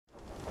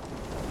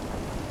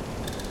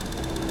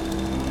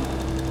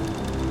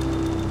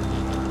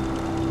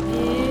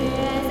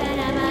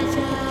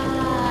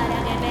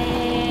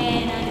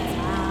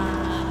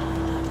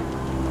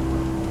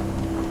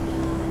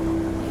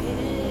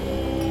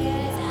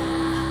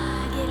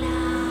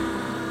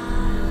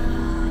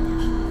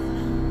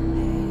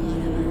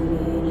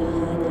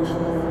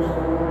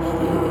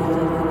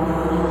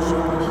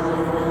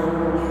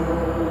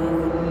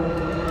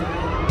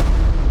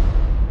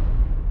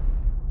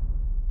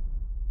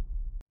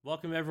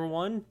Welcome,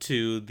 everyone,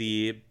 to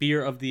the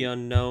Beer of the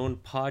Unknown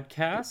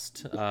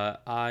podcast.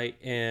 I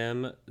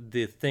am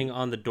the thing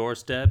on the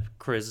doorstep,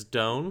 Chris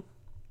Doan.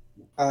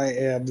 I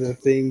am the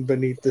thing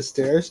beneath the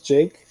stairs,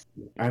 Jake.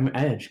 I'm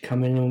Edge,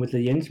 coming in with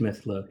the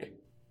Yinnsmith look.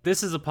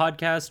 This is a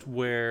podcast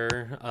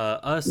where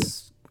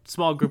us,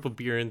 small group of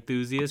beer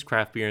enthusiasts,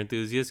 craft beer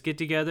enthusiasts, get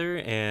together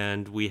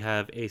and we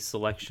have a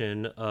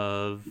selection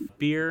of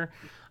beer.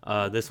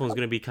 This one's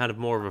going to be kind of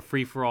more of a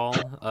free-for-all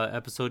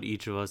episode.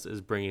 Each of us is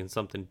bringing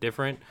something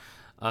different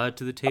to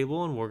the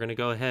table, and we're going to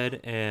go ahead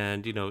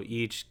and,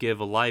 each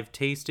give a live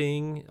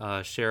tasting,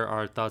 share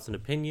our thoughts and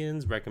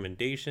opinions,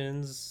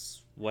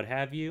 recommendations, what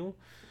have you.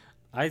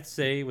 I'd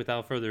say,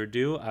 without further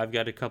ado, I've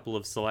got a couple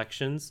of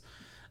selections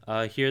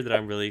here that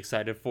I'm really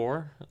excited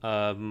for.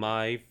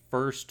 My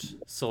first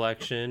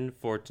selection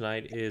for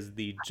tonight is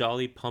the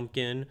Jolly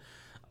Pumpkin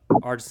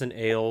Artisan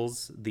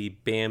Ales, the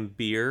Bam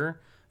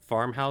Beer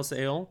Farmhouse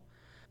Ale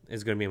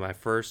is going to be my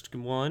first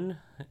one.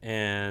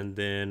 And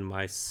then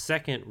my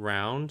second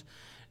round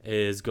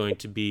is going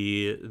to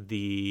be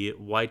the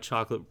White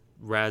Chocolate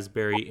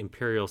Raspberry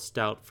Imperial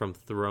Stout from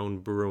Throne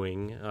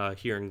Brewing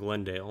here in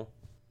Glendale.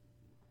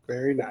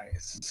 Very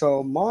nice.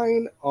 So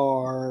mine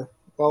are,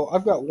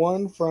 I've got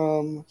one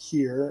from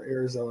here,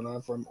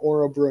 Arizona, from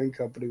Oro Brewing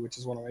Company, which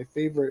is one of my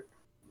favorite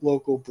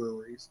local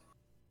breweries.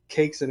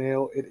 Cakes and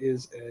Ale. It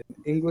is an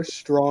English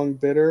strong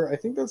bitter. I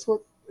think that's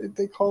what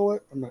they call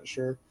it. I'm not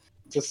sure.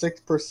 It's a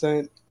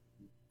 6%.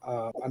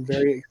 I'm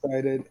very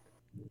excited.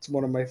 It's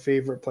one of my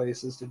favorite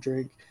places to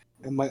drink.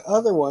 And my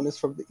other one is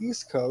from the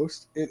East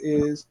Coast. It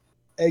is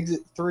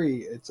Exit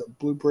 3. It's a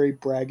Blueberry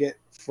Braggot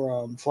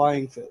from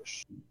Flying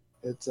Fish.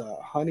 It's a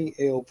honey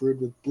ale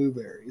brewed with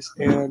blueberries.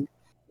 And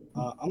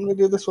I'm going to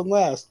do this one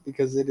last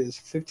because it is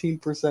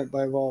 15%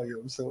 by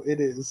volume. So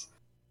it's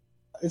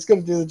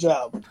going to do the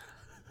job.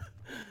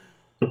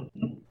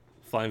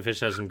 Flying Fish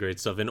has some great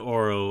stuff, and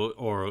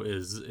Oro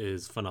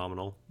is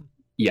phenomenal.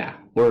 Yeah,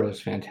 Oro's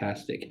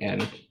fantastic,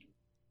 and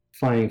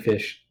Flying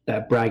Fish,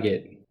 that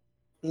Braggot.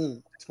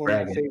 It's one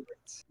of my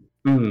favorites.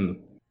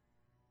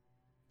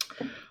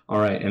 All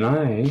right, and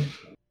I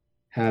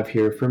have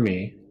here for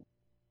me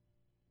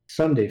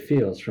Sunday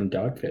Feels from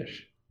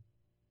Dogfish,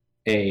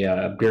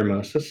 a Beer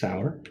Mosa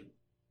sour.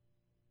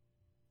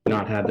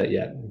 Not had that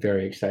yet.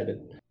 Very excited.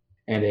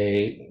 And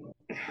a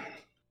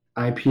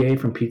IPA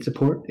from Pizza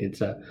Port. It's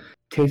a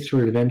Taste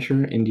for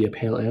Adventure India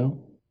Pale Ale.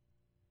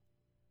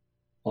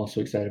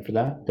 Also excited for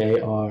that. They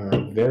are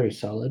very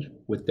solid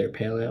with their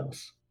pale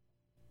ales.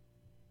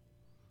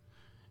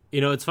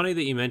 It's funny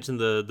that you mentioned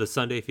the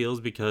Sunday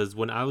Feels, because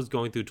when I was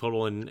going through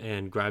Total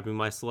and grabbing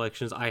my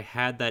selections, I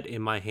had that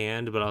in my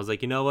hand, but I was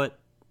like, you know what?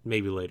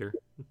 Maybe later.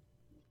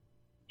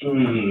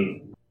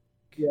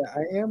 Yeah,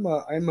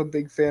 I'm a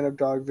big fan of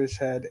Dogfish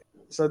Head.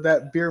 So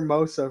that Beer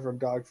Mosa from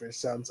Dogfish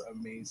sounds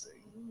amazing.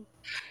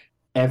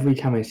 Every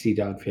time I see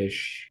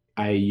Dogfish,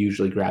 I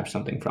usually grab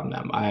something from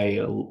them. I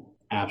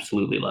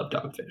absolutely love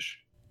Dogfish.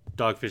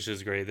 Dogfish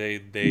is great.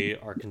 They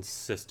are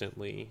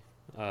consistently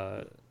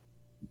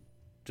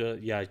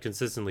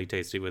consistently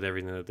tasty with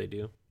everything that they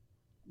do.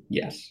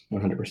 Yes,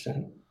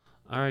 100%.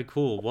 All right,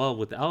 cool. Well,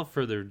 without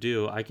further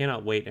ado, I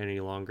cannot wait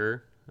any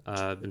longer.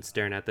 I've been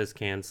staring at this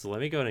can, so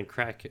let me go ahead and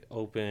crack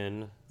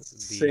open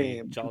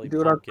the Jolly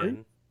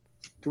Pumpkin.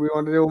 Do we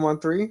want to do them on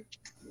 3?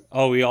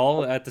 Oh, we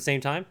all at the same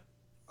time?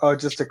 Oh,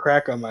 just to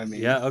crack them, I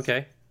mean. Yeah,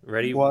 okay.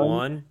 Ready?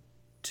 1,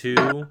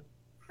 2,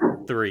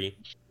 3.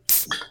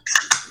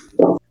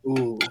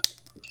 Ooh.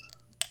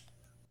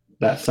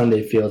 That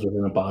Sunday Feels was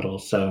in a bottle,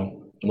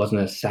 so it wasn't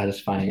as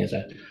satisfying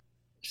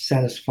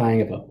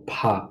of a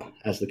pop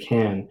as the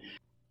can,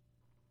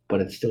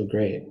 but it's still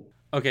great.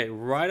 Okay,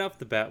 right off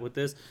the bat with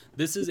this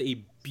is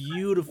a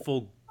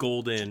beautiful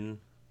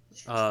golden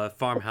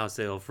farmhouse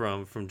ale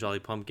from Jolly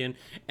Pumpkin,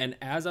 and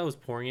as I was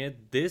pouring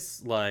it,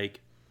 this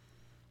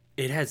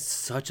it has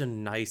such a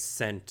nice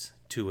scent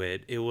to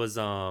it. It was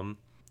I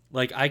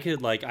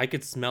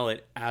could smell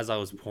it as I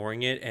was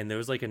pouring it, and there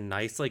was a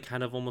nice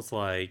kind of almost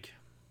what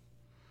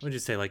would you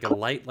say, a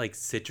light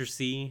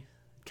citrusy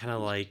kind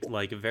of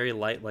like a very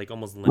light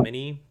almost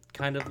lemony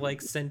kind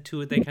of scent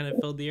to it that kind of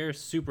filled the air.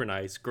 Super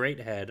nice, great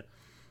head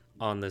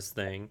on this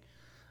thing.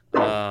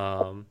 Chris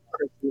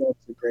loves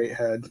a great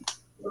head.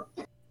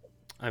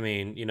 I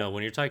mean,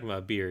 when you're talking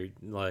about beer,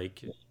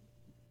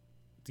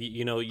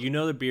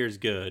 the beer is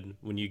good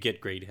when you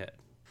get great head.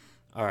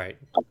 All right.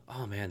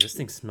 Oh man, this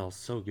thing smells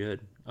so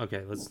good.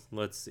 Okay,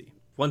 let's see.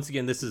 Once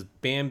again, this is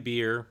Bam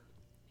Beer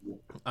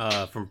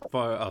from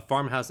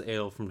Farmhouse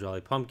Ale from Jolly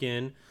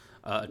Pumpkin.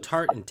 A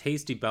tart and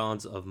tasty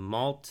balance of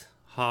malt,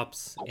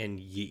 hops, and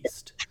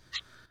yeast.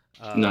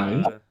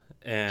 Nice.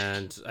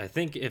 And I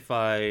think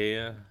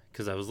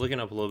because I was looking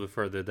up a little bit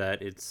further,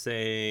 that it's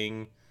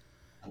saying,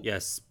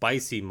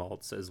 spicy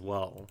malts as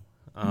well.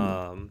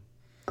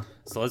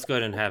 So let's go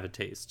ahead and have a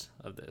taste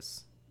of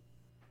this.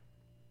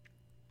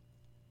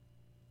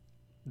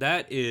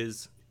 That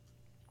is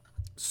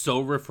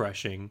so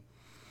refreshing.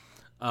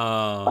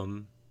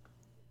 Oh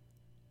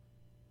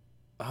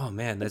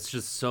man, that's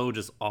just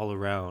all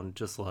around.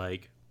 Just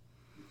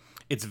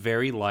it's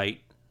very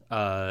light.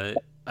 I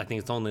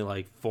think it's only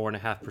like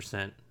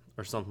 4.5%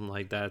 or something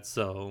like that.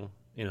 So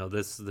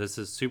this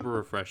is super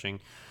refreshing.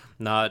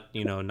 Not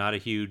not a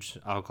huge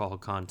alcohol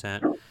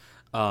content.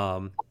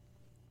 Um,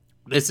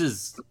 this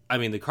is, I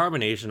mean, the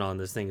carbonation on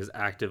this thing is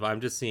active.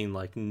 I'm just seeing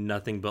like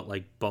nothing but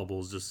like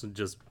bubbles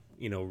just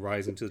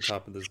rising to the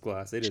top of this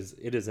glass.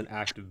 It is an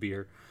active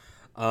beer.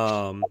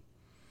 Um,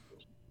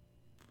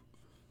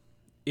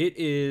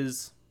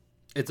 it's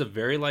a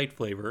very light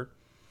flavor.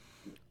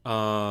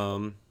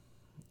 Um,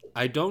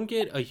 I don't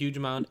get a huge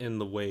amount in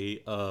the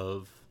way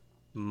of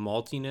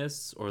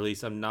maltiness, or at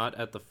least I'm not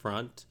at the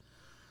front.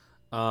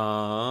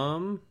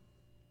 Um,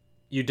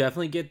 you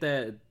definitely get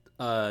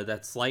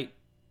that slight,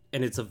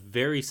 and it's a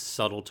very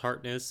subtle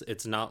tartness.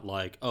 It's not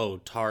like, oh,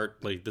 tart,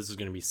 like this is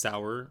gonna be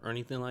sour or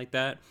anything like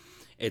that.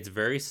 It's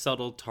very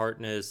subtle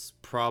tartness,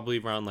 probably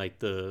around like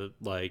the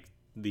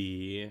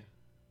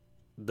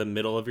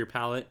middle of your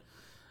palate,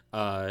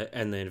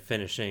 and then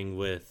finishing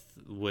with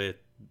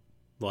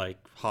like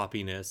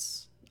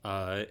hoppiness,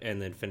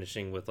 and then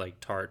finishing with like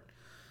tart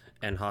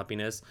and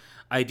hoppiness.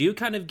 I do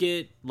kind of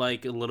get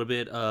like a little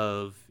bit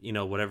of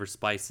whatever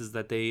spices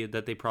that they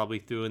probably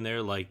threw in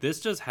there. Like this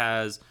just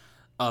has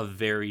a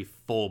very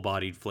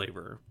full-bodied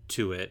flavor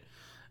to it.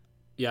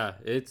 Yeah,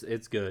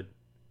 it's good.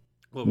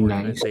 What more can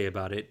I Nice. say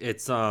about it?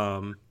 It's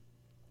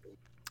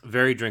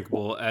very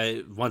drinkable.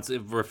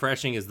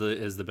 Refreshing is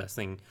the best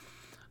thing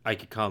I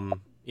could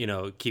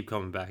keep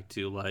coming back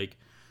to. Like,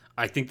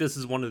 I think this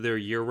is one of their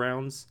year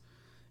rounds,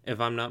 if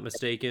I'm not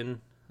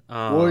mistaken.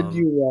 Would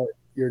you let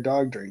your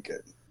dog drink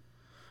it?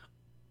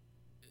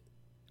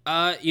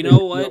 You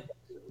know what?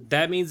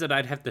 That means that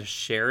I'd have to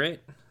share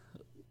it.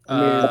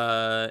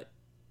 I mean,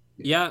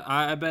 Yeah,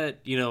 I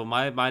bet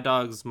my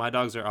dogs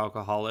are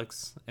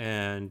alcoholics,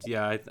 and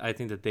yeah, I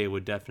think that they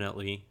would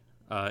definitely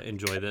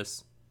enjoy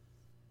this.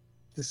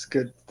 this is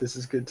good. This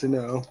is good to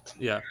know.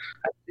 Yeah.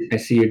 I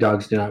see your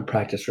dogs do not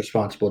practice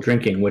responsible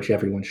drinking, which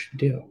everyone should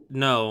do.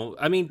 No,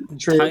 I mean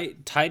True.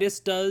 Titus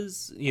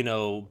does,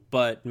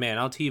 but man,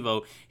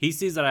 Altivo, he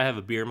sees that I have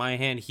a beer in my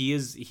hand. He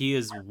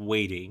is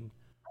waiting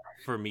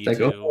for me It's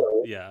like, to.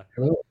 oh, Yeah.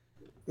 hello.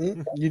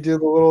 You do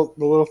the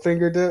little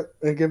finger dip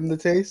and give him the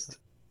taste.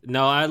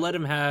 No, I let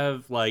him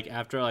have like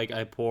after like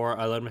I pour,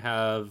 I let him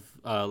have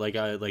like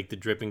the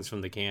drippings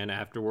from the can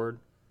afterward,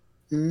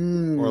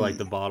 or like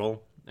the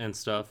bottle and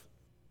stuff.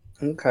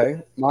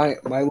 Okay. My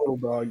little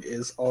dog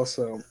is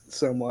also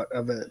somewhat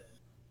of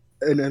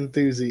an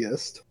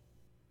enthusiast.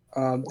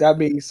 That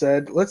being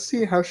said, let's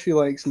see how she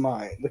likes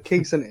mine, the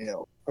cakes and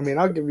ale. I mean,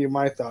 I'll give you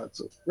my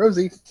thoughts.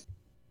 Rosie,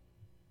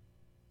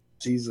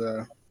 she's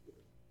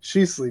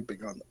she's sleeping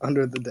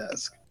under the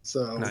desk,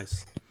 so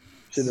Nice.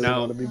 she doesn't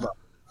Now, want to be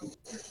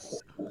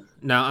bothered.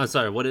 now I'm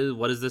sorry. What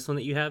is this one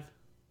that you have?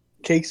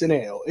 Cakes and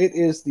ale. It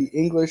is the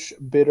English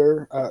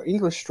bitter,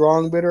 English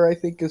strong bitter, I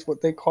think is what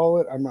they call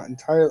it. I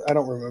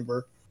don't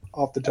remember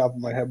off the top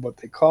of my head what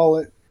they call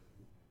it.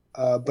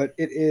 But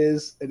it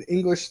is an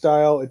English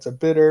style. It's a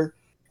bitter.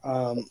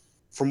 Um,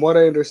 from what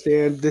I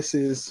understand, this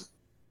is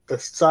a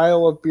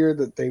style of beer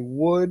that they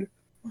would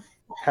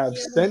have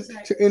sent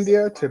to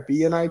India to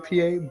be an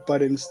IPA,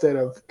 but instead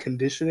of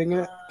conditioning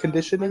it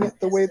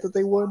the way that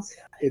they would,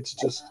 it's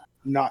just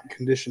not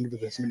conditioned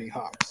with as many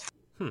hops.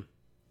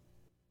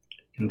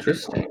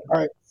 Interesting. All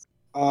right.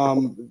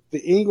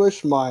 The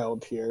English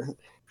mild here.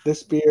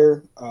 This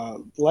beer,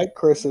 like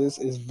Chris's,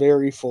 is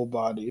very full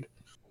bodied.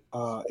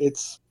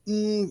 It's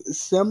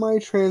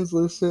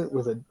semi-translucent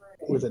with a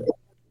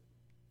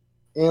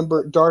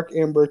dark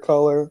amber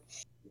color.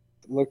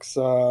 It looks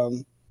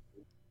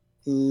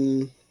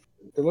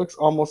it looks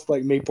almost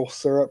like maple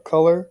syrup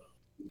color.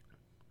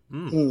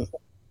 Mm.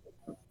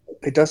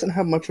 It doesn't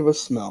have much of a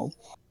smell,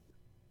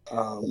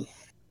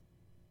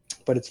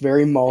 but it's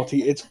very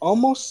malty. It's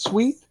almost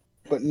sweet,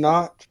 but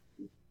not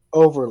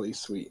overly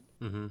sweet.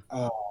 Mm-hmm.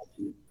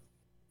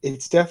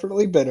 It's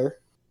definitely bitter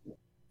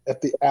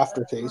at the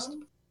aftertaste.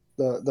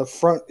 The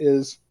front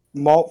is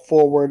malt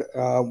forward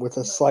with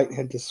a slight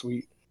hint of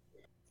sweet.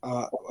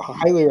 I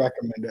highly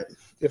recommend it.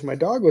 If my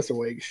dog was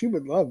awake, she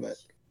would love it.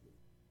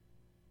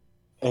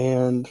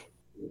 And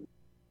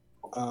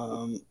I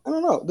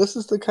don't know. This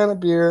is the kind of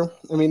beer.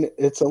 I mean,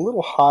 it's a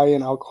little high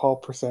in alcohol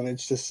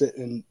percentage to sit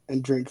and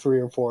drink 3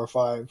 or 4 or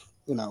 5.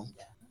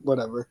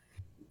 Whatever,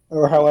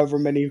 or however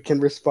many you can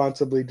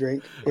responsibly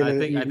drink in I an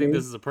think evening.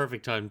 this is a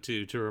perfect time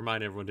to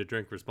remind everyone to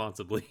drink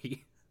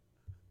responsibly.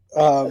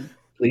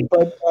 Please.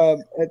 But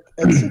at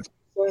 6%,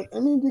 I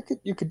mean,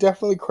 you could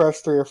definitely crush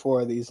 3 or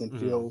 4 of these and Mhm.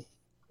 feel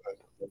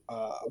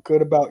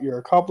good about your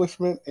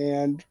accomplishment,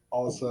 and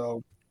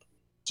also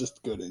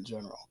just good in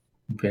general.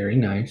 Very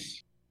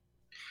nice.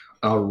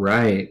 All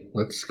right,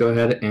 let's go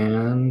ahead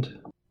and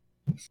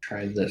let's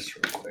try this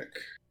real quick.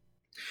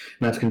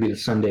 And that's going to be the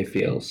Sunday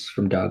Feels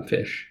from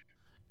Dogfish.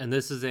 And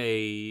this is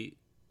a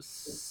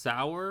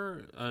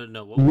sour.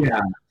 No, what was Yeah,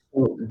 it?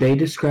 well, they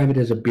describe it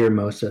as a beer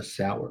mosa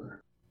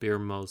sour. Beer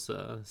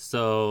mosa.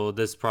 So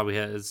this probably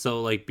has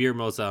like beer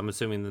mosa. I'm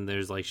assuming then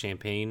there's like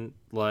champagne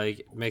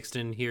like mixed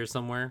in here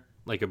somewhere,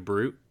 like a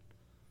brute.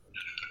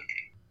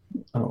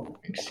 Oh,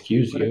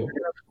 excuse you.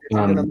 If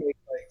you're gonna make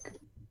like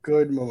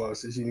good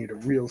mimosas, you need a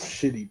real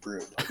shitty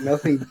brew. Like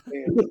nothing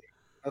fancy,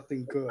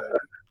 nothing good.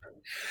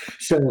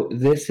 So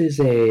this is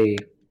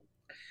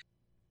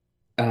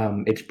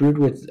it's brewed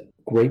with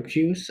grape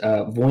juice,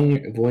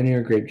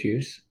 Voiner grape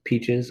juice,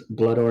 peaches,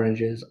 blood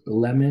oranges,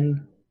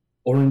 lemon,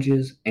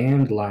 oranges,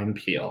 and lime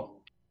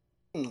peel.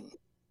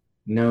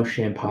 No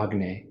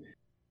champagne.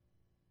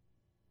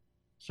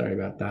 Sorry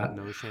about that.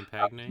 No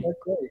champagne.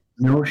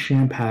 No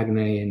champagne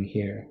in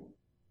here.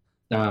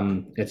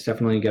 It's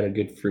definitely got a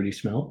good fruity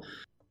smell.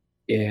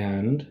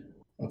 And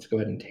let's go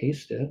ahead and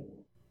taste it.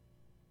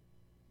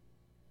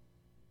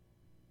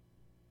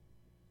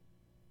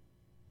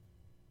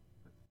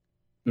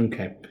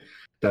 Okay,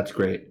 that's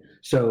great.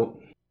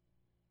 So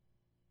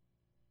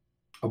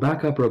I'll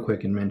back up real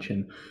quick and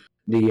mention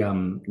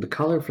the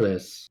color for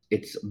this.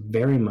 It's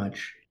very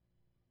much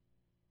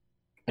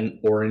an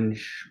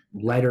orange,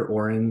 lighter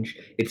orange.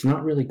 It's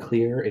not really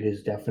clear. It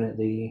is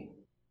definitely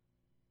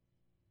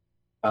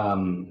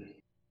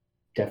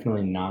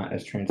definitely not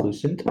as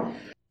translucent,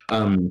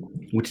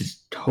 which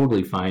is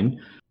totally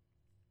fine.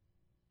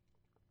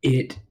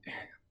 It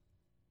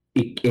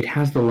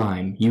has the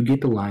lime. You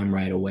get the lime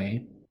right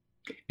away,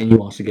 and you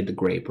also get the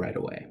grape right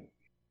away,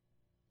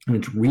 and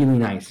it's really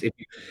nice.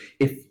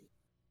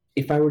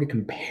 If I were to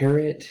compare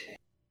it,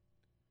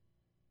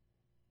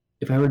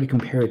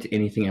 to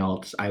anything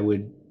else, I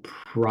would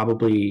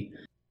probably,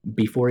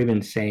 before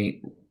even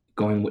saying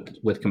going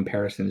with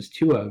comparisons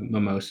to a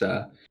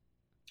mimosa,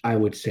 I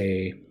would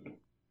say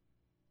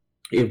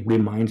it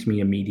reminds me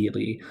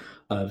immediately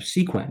of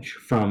Sequench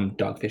from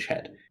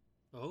Dogfishhead,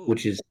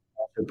 which is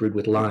also brewed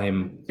with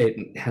lime.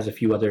 It has a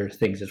few other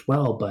things as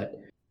well, but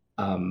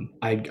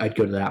I'd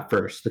go to that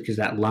first because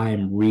that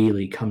lime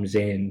really comes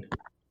in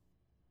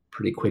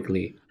pretty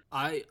quickly.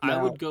 I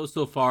would go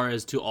so far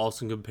as to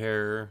also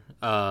compare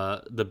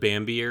the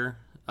Bambier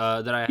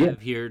that I have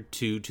here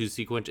to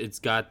Sequench. It's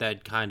got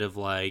that kind of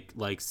like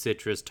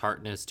citrus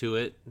tartness to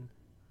it.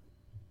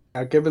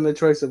 Now, given the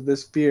choice of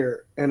this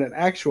beer and an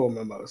actual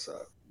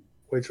mimosa,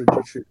 which would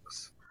you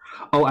choose?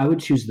 Oh, I would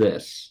choose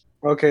this.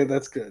 Okay,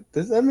 that's good.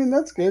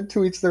 That's good.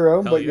 To each their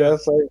own. Hell but yeah.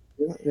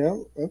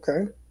 Yes,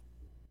 okay.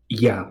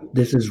 Yeah,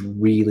 this is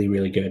really,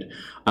 really good.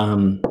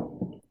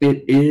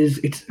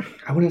 It's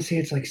I wouldn't say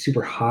it's like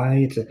super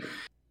high. It's a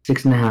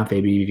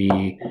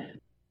 6.5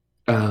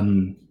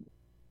 ABV.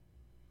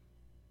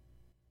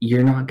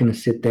 You're not gonna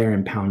sit there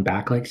and pound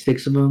back like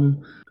 6 of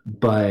them,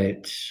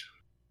 but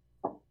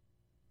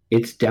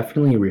it's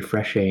definitely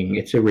refreshing.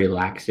 It's a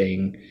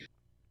relaxing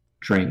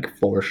drink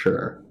for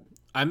sure.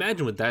 I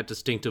imagine with that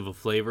distinctive a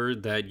flavor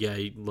that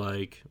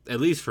like at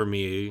least for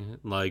me,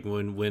 like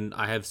when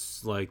I have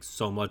like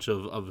so much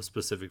of a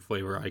specific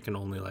flavor, I can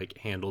only like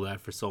handle that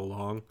for so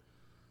long.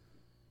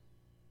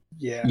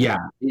 Yeah.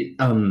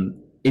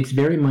 It's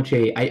very much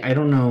I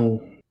don't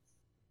know.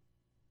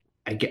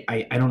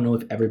 I don't know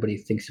if everybody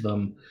thinks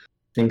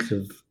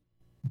of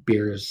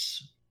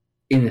beers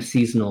in a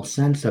seasonal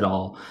sense at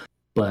all,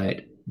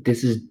 but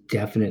this is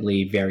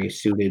definitely very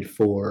suited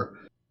for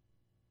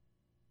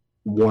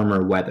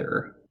warmer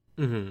weather.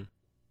 Mm-hmm.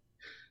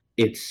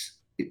 It's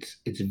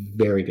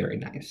very, very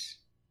nice.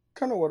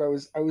 Kind of what I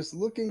was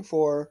looking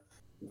for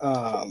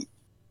a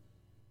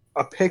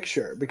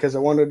picture because I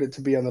wanted it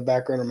to be on the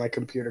background of my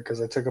computer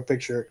because I took a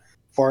picture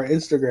for our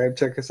Instagram.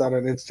 Check us out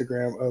on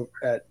Instagram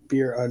at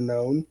Beer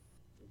Unknown.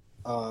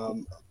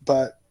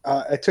 But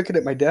I took it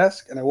at my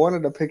desk and I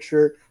wanted a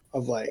picture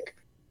of like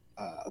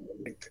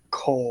the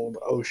cold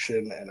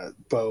ocean and a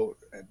boat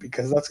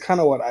because that's kind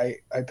of what I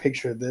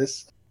picture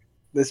this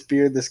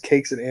beer, this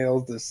Cakes and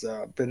Ales,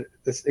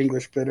 this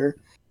English bitter.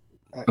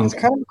 It's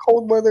kind of a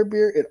cold weather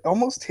beer. It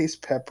almost tastes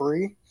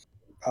peppery,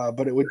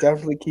 but it would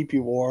definitely keep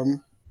you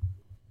warm.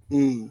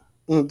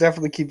 It'll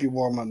definitely keep you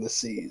warm on the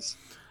seas.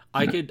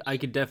 I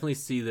could definitely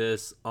see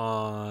this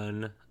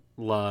on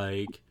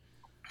like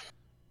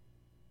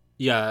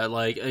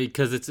like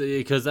because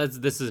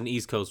this is an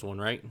East Coast one,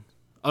 right?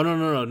 Oh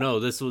no,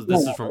 this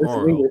is from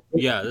Oro.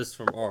 Yeah, this is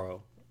from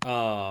Oro.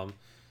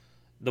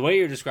 The way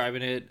you're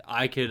describing it,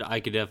 I could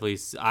definitely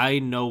I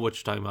know what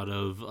you're talking about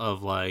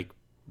of like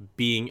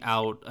being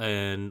out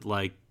and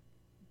like,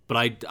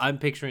 but I'm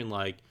picturing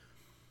like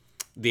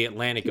the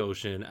Atlantic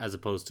Ocean as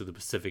opposed to the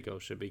Pacific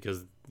Ocean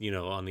because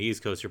on the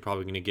East Coast you're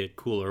probably going to get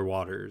cooler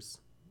waters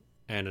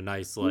and a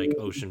nice like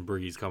ocean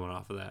breeze coming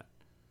off of that.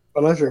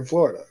 Unless you're in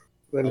Florida.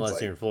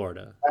 Unless you're in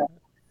Florida.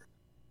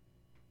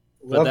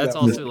 But that's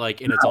also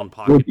like in its own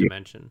pocket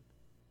dimension.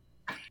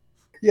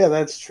 Yeah,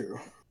 that's true.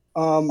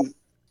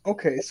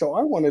 Okay, so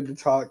I wanted to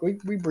talk.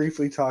 We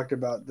briefly talked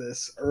about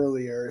this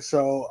earlier.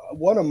 So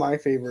one of my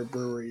favorite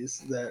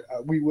breweries that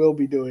we will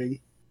be doing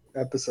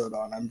episode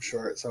on, I'm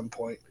sure at some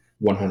point,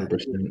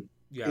 100%,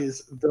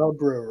 is The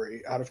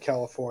Brewery out of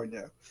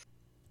California.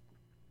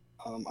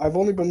 I've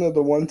only been there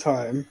the one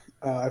time.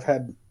 I've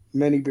had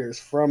many beers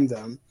from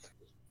them.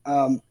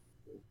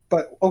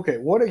 But okay,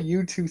 what do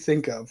you two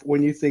think of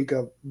when you think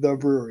of The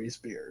Brewery's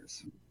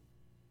beers?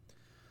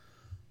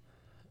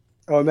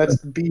 Oh, and that's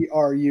Bruery.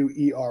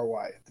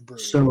 The brewery.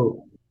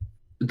 So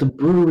the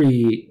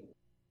brewery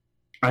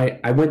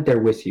I went there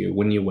with you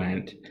when you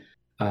went.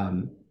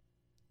 Um,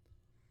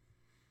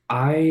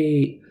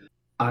 I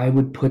I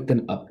would put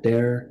them up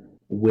there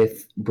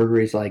with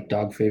breweries like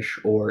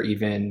Dogfish or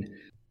even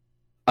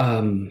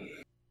um,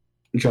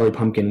 Jolly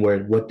Pumpkin, where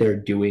what they're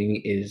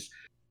doing is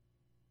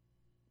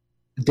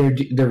they're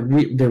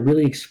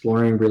really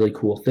exploring really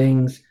cool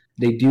things.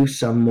 They do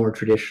some more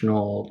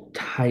traditional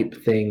type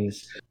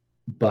things,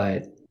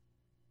 but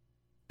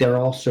they're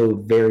also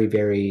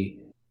very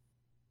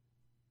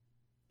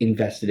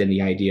invested in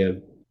the idea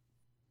of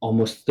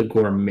almost the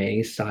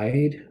gourmet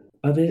side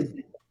of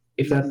it,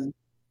 if that Mhm.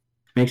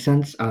 makes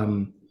sense.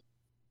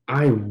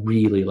 I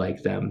really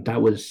like them.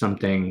 That was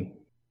something.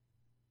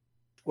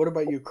 What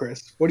about you,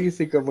 Chris? What do you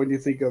think of when you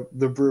think of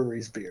the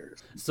brewery's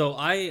beers? So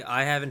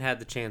I haven't had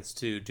the chance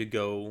to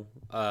go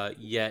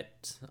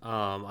yet.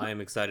 I am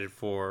excited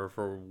for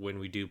when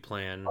we do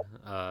plan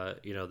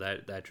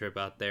that trip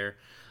out there.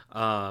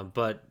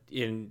 But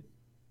in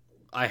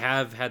I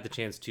have had the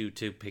chance to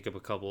pick up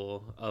a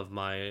couple of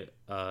my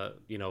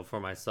for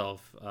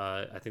myself.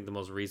 I think the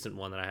most recent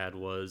one that I had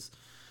was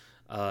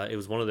it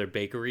was one of their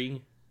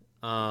bakery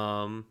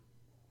um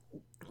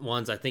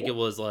ones. I think it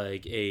was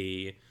like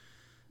a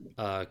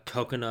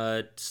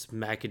coconut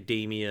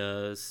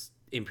macadamia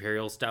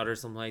imperial stout or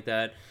something like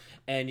that.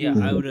 And yeah,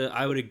 Mhm.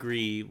 I would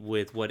agree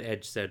with what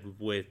Edge said.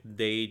 With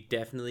they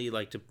definitely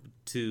like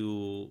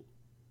to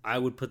I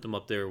would put them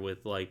up there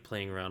with like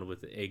playing around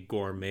with a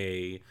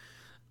gourmet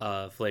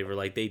flavor.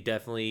 Like they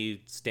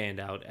definitely stand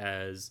out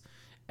as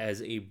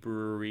a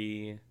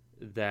brewery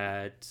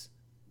that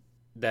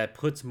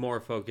puts more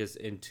focus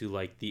into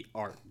like the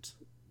art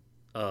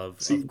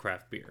of See,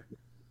 craft beer.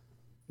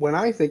 when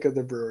I think of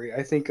the brewery,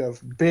 I think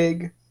of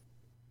big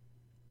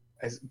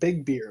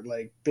beer,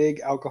 like big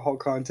alcohol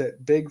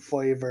content, big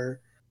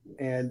flavor,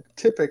 and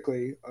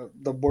typically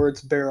the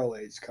words barrel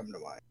aged come to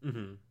mind.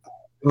 Mm-hmm. It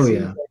Oh seems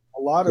yeah, like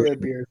a lot of for their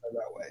sure. beers are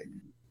that way.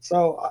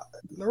 So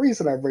the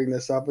reason I bring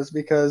this up is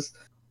because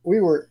we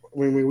were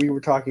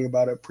talking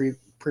about it pre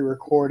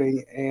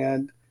recording,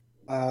 and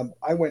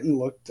I went and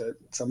looked at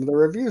some of the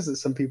reviews that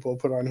some people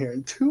put on here.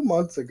 And 2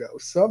 months ago,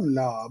 some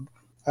knob,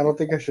 I don't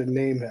think I should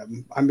name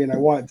him. I mean, I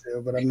want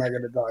to, but I'm not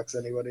going to dox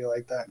anybody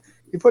like that.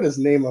 He put his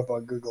name up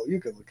on Google. You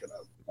can look it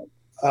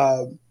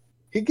up.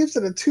 He gives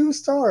it a 2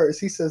 stars.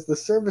 He says the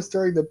service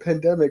during the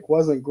pandemic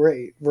wasn't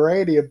great.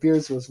 Variety of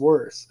beers was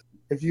worse.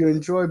 If you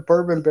enjoy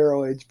bourbon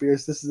barrel aged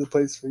beers, this is the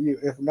place for you.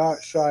 If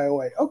not, shy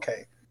away.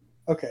 Okay,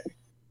 okay.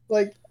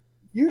 Like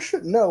you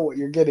should know what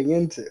you're getting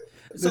into.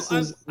 So This I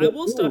is I the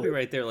will stop you brewery.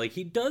 right there. Like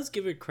he does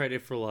give it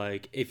credit for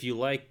like if you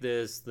like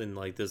this, then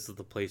like this is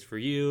the place for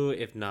you.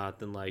 If not,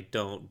 then like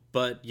don't.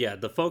 But yeah,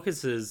 the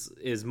focus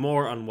is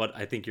more on what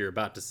I think you're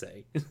about to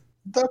say.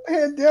 The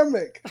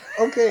pandemic.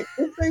 Okay,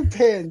 it's a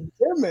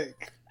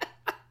pandemic.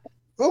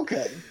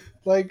 Okay,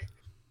 like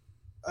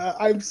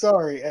I'm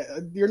sorry,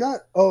 you're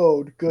not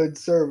owed good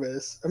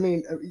service. I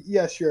mean,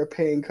 yes, you're a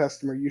paying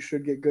customer, you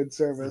should get good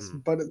service,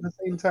 Mhm. but at the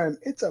same time,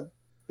 it's a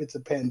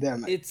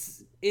pandemic.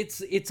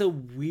 It's a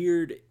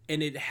weird,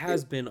 and it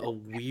has been a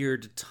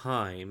weird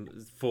time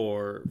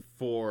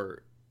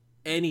for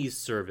any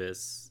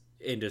service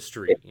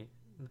industry.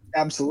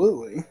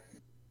 Absolutely,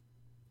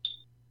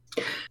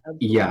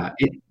 absolutely. Yeah,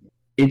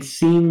 it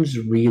seems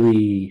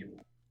really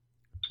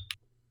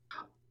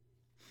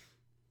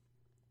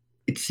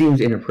it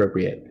seems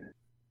inappropriate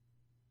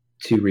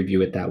to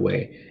review it that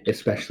way,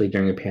 especially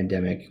during a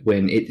pandemic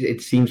when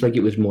it seems like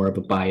it was more of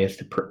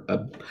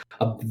a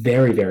a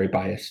very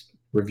biased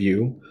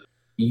review.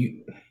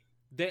 You,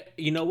 That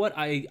you know what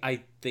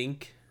I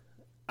think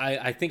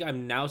I think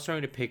I'm now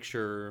starting to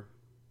picture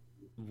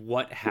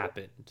what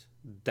happened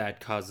that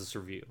caused this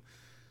review.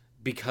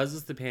 Because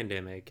it's the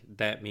pandemic,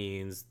 that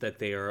means that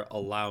they are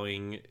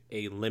allowing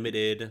a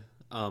limited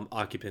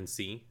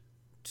occupancy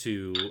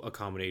to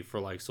accommodate for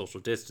like social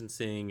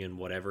distancing and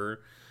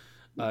whatever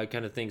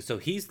kind of thing. So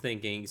he's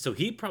thinking, so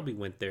he probably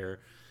went there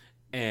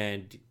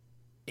and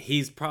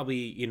he's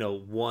probably,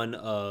 one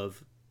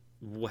of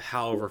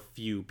however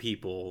few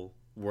people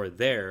were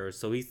there.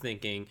 So he's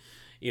thinking,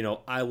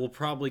 I will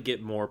probably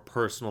get more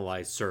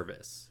personalized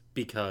service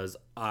because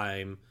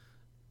I'm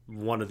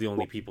one of the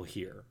only people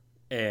here,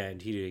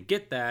 and he didn't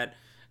get that,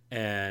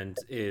 and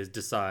is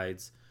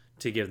decides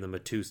to give them a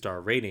 2 star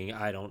rating.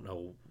 I don't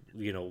know,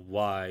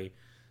 why.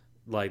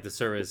 Like the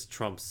service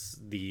trumps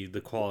the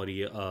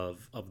quality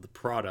of the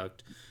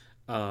product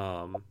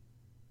um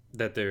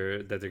that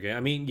they're getting. I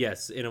mean,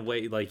 yes, in a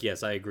way, like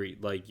yes, I agree.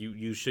 Like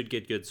you should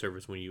get good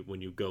service when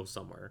you go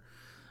somewhere.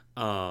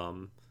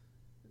 Um,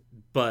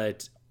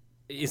 but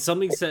it's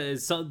something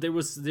says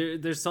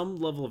there's some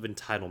level of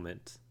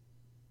entitlement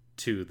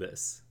to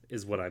this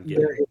is what I'm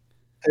There, getting.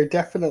 there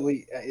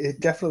definitely, it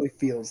definitely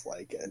feels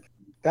like it.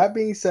 That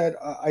being said,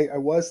 I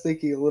was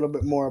thinking a little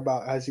bit more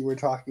about as you were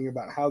talking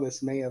about how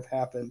this may have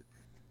happened.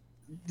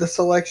 The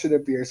selection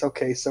of beers.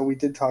 Okay, so we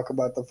did talk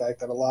about the fact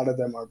that a lot of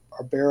them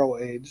are barrel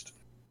aged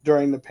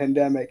during the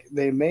pandemic.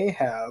 They may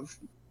have,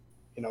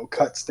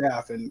 cut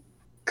staff and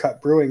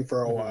cut brewing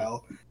for a Hmm.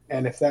 while.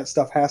 And if that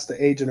stuff has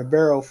to age in a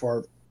barrel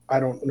for I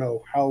don't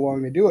know how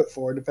long they do it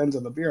for. It depends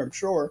on the beer, I'm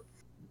sure.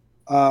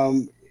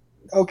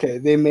 Okay,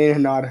 they may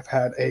not have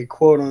had a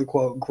quote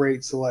unquote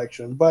great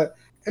selection, but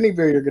any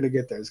beer you're going to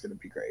get there is going to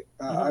be great.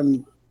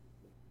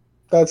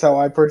 That's how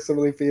I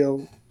personally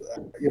feel.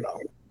 You know.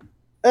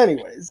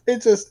 Anyways,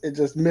 it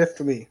just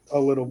miffed me a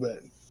little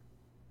bit.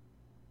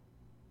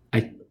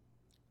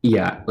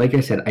 Yeah, like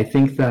I said, I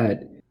think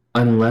that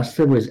unless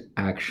there was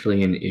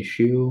actually an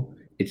issue,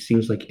 it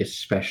seems like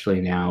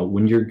especially now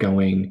when you're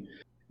going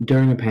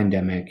during a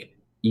pandemic,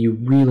 you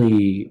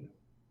really,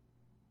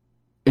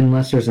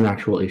 unless there's an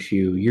actual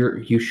issue,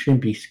 you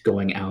shouldn't be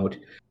going out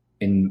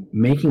and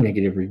making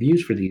negative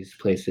reviews for these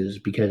places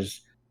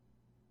because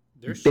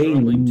They're they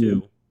struggling need,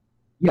 too.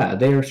 yeah,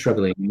 they are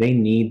struggling. They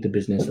need the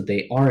business that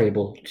they are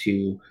able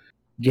to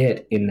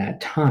get in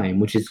that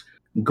time, which is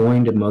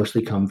going to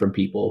mostly come from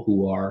people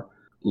who are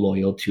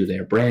loyal to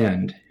their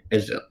brand,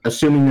 as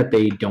assuming that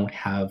they don't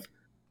have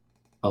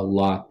a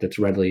lot that's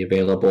readily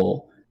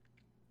available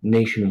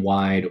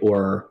nationwide,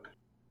 or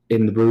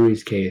in the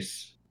brewery's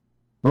case,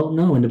 well,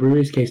 no, in the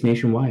brewery's case,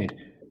 nationwide, Do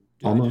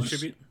they almost.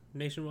 distribute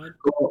nationwide?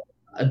 Well,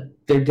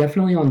 they're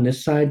definitely on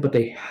this side, but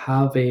they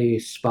have a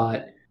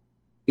spot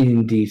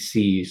in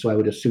DC, so I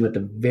would assume at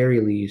the very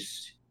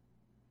least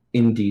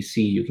in DC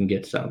you can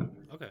get some.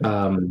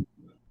 Okay.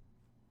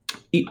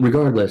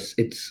 Regardless,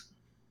 it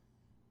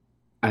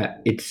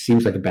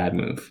seems like a bad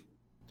move.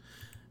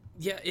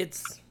 Yeah,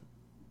 it's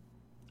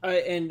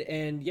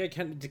and yeah,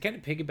 to kind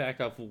of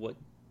piggyback off of what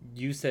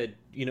you said,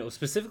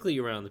 specifically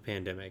around the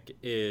pandemic,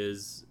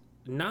 is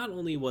not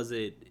only was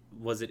it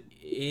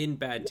in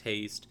bad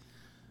taste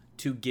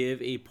to give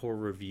a poor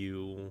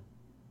review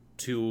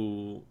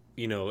to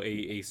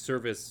a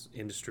service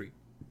industry,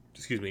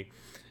 excuse me,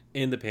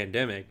 in the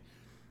pandemic,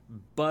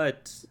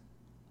 but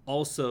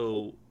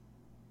also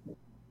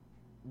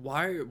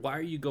why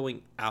are you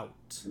going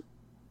out,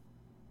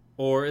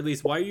 or at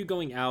least why are you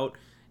going out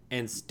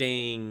and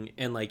staying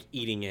and like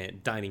eating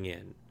it, dining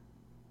in,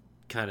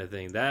 kind of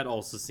thing. That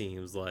also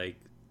seems like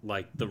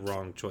the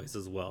wrong choice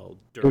as well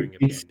during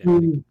a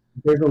pandemic.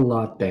 There's a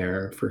lot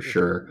there for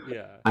sure.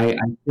 Yeah. I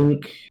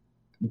think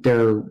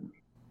there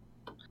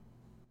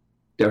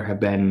there have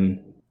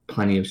been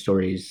plenty of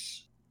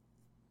stories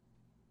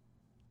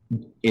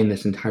in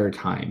this entire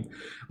time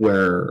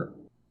where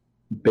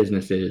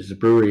businesses,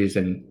 breweries,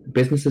 and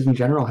businesses in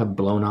general have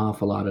blown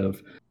off a lot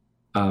of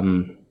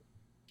um,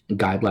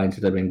 guidelines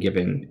that have been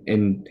given,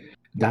 and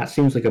that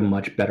seems like a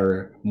much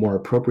better, more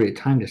appropriate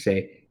time to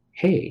say,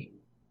 "Hey,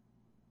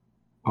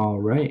 all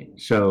right,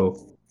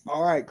 so."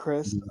 All right,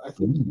 Chris. I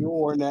think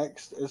you're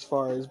next as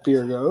far as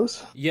beer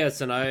goes.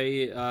 Yes, and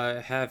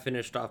I have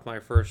finished off my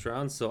first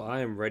round, so I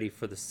am ready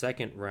for the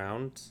second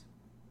round.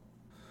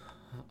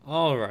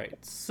 All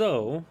right,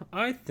 so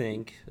I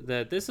think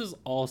that this is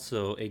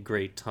also a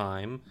great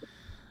time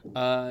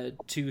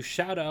to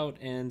shout out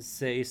and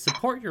say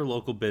support your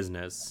local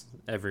business,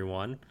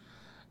 everyone.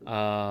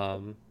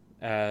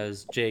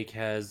 As Jake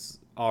has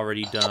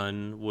already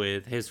done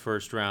with his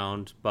first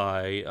round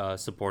by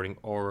supporting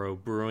Oro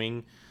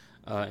Brewing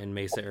in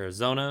Mesa,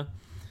 Arizona.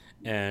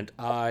 And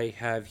I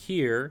have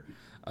here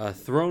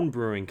Throne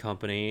Brewing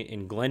Company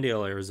in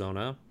Glendale,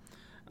 Arizona.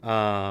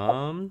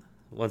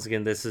 Once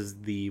again, this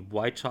is the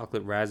white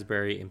chocolate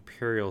raspberry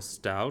imperial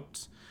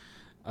stout.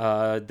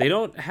 They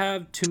don't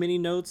have too many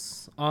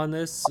notes on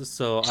this,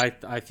 so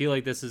I feel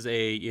like this is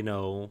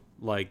a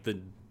like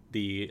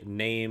the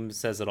name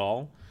says it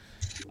all.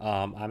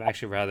 I'm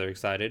actually rather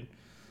excited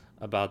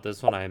about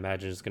this one. I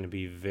imagine it's going to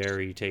be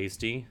very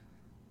tasty.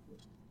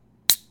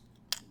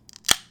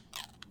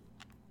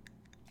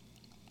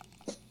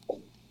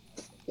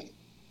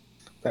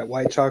 That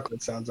white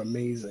chocolate sounds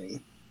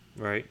amazing.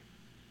 Right.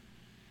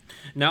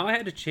 Now I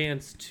had a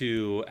chance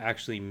to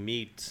actually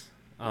meet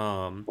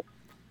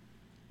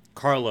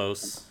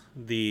Carlos,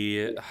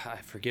 the I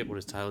forget what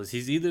his title is.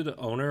 He's either the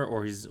owner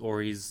or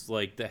he's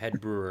like the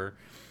head brewer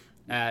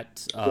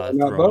at Why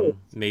not both? Throne,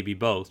 maybe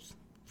both,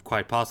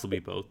 quite possibly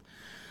both.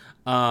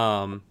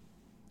 Um,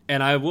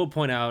 and I will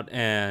point out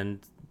and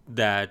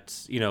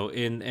that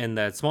in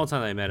that small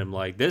time I met him,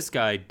 like this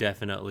guy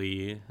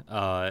definitely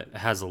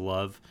has a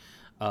love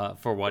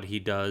for what he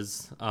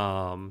does.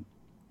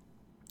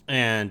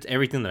 And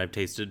everything that I've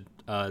tasted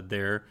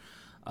there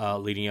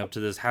leading up to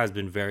this has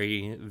been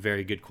very,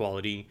 very good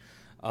quality.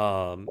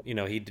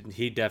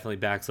 He definitely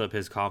backs up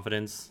his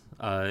confidence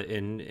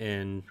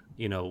in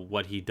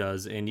what he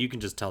does, and you can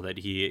just tell that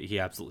he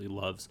absolutely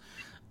loves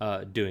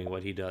doing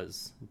what he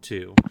does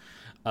too.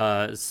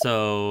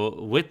 So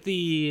with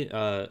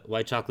the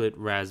white chocolate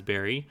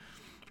raspberry,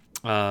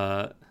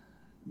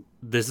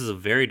 this is a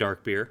very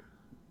dark beer.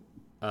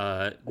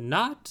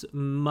 Not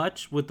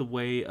much with the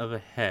way of a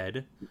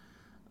head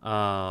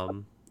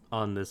on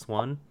this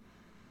one.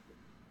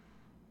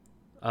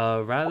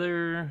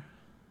 Rather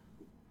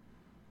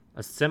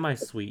a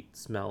semi-sweet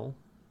smell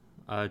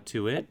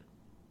to it.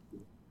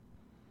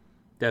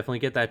 Definitely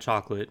get that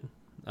chocolate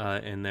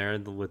in there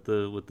with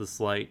the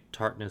slight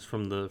tartness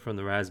from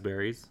the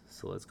raspberries.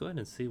 So let's go ahead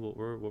and see what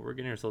we're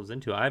getting ourselves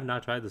into. I have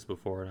not tried this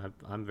before, and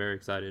I'm very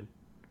excited.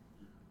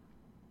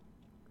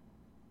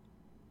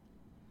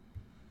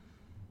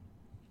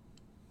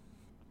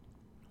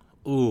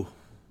 Ooh.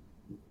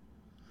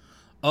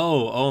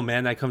 Oh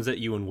man, that comes at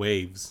you in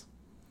waves.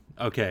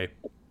 Okay.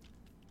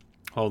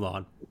 Hold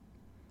on.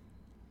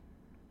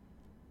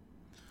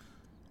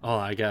 Oh,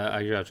 I got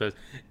to.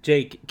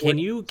 Jake, can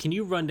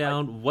you run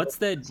down what's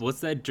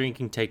that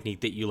drinking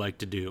technique that you like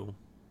to do?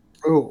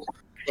 Oh,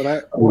 what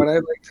I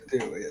like to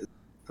do is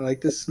I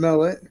like to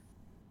smell it,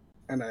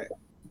 and I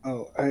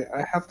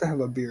have to have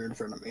a beer in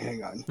front of me.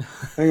 Hang on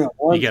You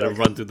one got to second.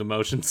 run through the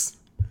motions.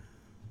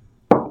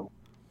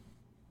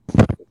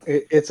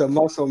 It's a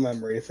muscle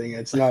memory thing.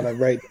 It's not a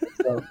right.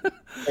 So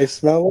I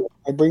smell it.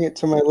 I bring it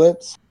to my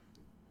lips.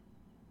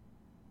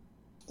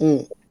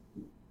 Mm.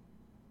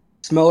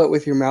 Smell it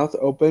with your mouth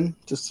open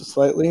just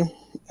slightly,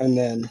 and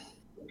then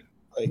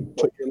like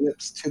put your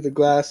lips to the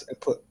glass and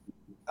put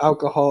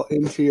alcohol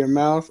into your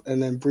mouth,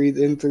 and then breathe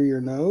in through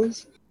your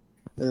nose,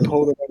 and then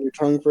hold it on your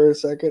tongue for a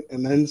second,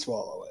 and then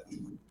swallow it.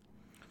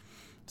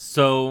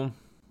 So,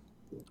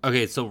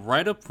 okay, so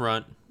right up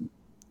front,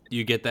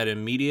 you get that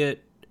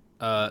immediate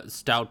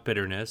stout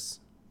bitterness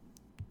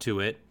to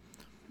it.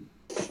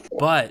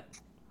 But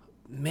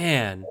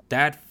man,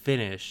 that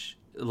finish,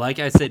 like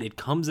I said, it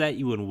comes at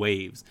you in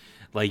waves.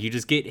 Like you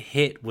just get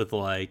hit with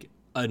like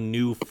a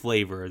new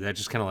flavor that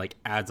just kind of like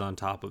adds on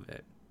top of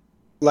it.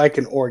 Like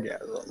an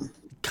orgasm.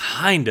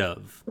 Kind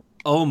of.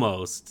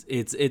 Almost.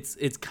 It's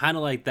kind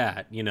of like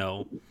that, you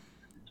know.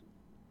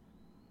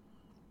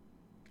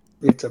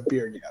 It's a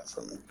beer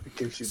gasm. It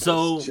gives you So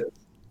this chip.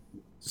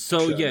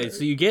 so yeah, Sure.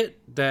 so you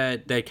get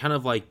that kind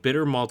of like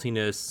bitter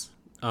maltiness,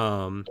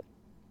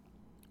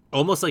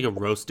 almost like a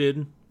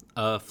roasted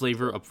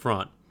flavor up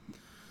front.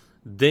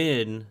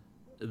 Then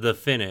the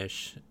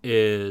finish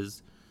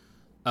is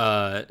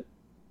uh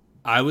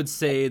I would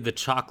say the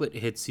chocolate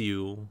hits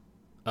you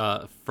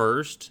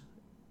first,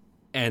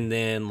 and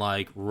then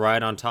like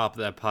right on top of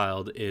that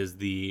piled is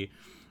the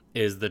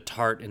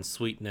tart and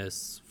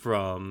sweetness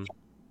from,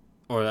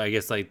 or I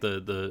guess like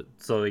the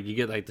so you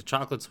get like the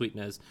chocolate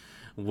sweetness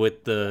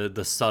with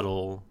the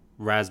subtle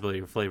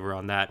raspberry flavor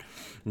on that.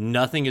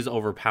 Nothing is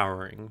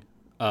overpowering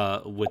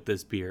with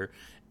this beer.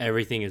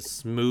 Everything is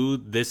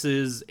smooth. This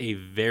is a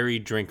very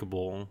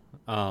drinkable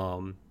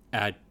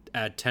at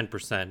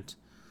 10%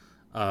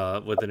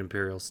 with an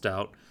imperial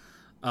stout.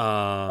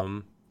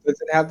 Um, Does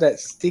it have that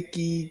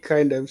sticky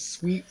kind of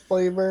sweet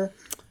flavor,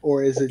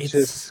 or is it it's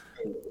just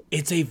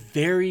it's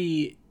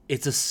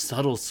a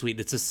subtle sweet.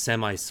 It's a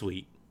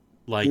semi-sweet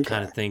like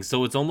kind okay? of thing.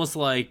 So it's almost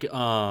like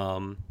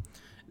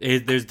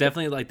there's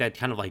definitely like that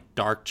kind of like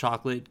dark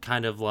chocolate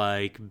kind of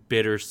like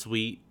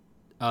bittersweet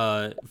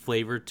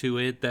flavor to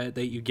it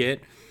that you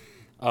get.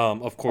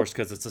 Of course,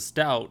 because it's a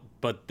stout,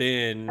 but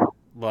then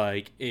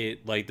like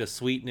the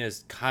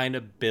sweetness kind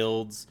of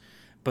builds.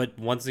 But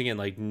once again,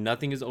 like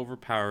nothing is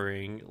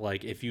overpowering.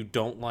 Like if you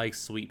don't like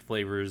sweet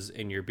flavors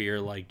in your beer,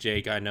 like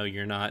Jake, I know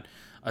you're not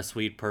a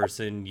sweet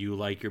person. You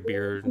like your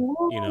beer,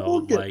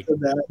 We'll get like to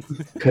that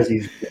because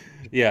he's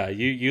yeah,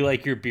 you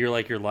like your beer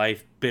like your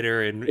life,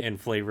 bitter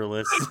and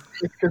flavorless.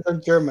 because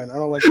I'm German. I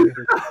don't like it.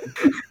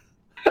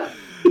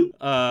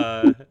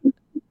 uh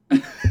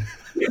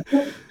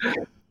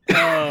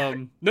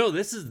no,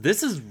 this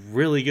is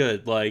really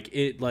good. Like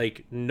it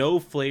like no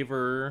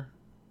flavor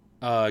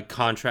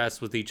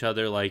contrasts with each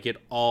other. Like it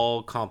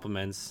all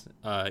complements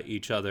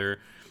each other.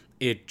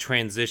 It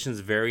transitions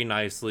very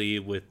nicely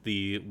with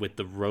the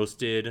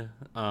roasted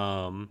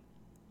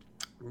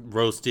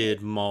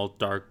malt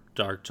dark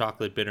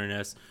chocolate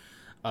bitterness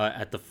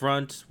at the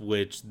front,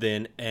 which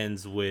then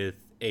ends with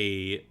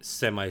a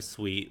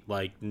semi-sweet,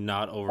 like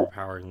not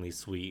overpoweringly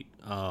sweet.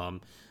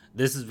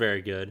 This is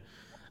very good.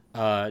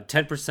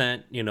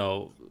 10%,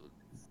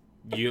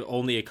 you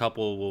only a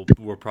couple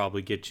will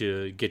probably get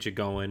you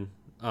going.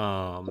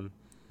 Um,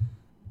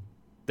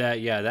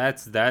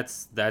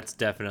 that's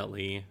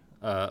definitely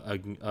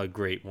a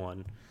great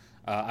one.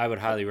 I would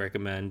highly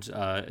recommend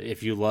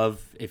if you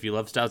love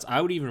stouts.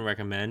 I would even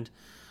recommend.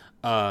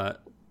 Uh,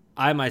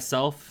 I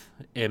myself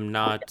am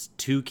not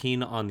too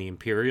keen on the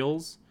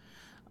Imperials.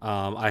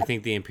 I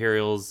think the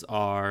Imperials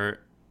are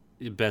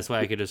the best way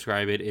I could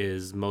describe it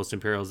is most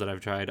Imperials that I've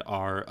tried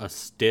are a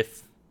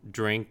stiff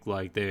drink.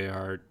 Like they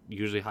are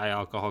usually high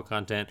alcohol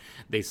content.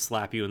 They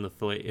slap you in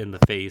the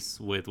face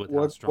with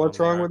how strong What's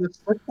they wrong are. with this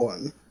thick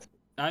one?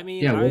 I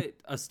mean, yeah.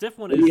 a stiff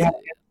one What do you is have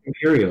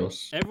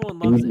Imperials? everyone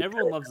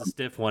loves a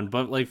stiff one,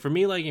 but like for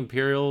me, like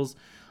Imperials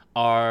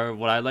are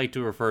what I like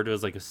to refer to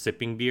as like a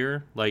sipping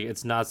beer. Like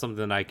it's not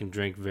something I can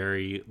drink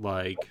very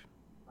like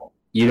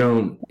You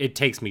don't it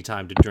takes me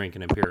time to drink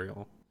an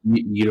Imperial.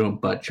 you don't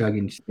butt chug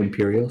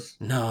Imperials?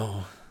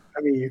 No.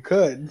 I mean, you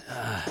could.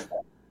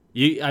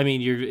 I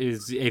mean,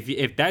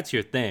 if that's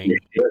your thing,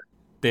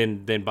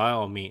 then by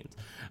all means.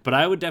 But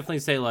I would definitely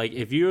say like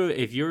if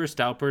you're a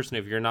stout person,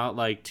 if you're not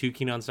like too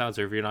keen on stouts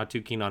or if you're not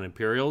too keen on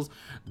Imperials,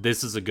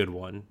 this is a good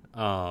one.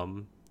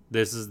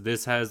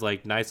 This has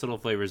like nice little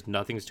flavors.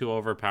 Nothing's too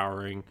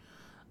overpowering.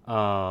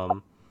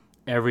 Um,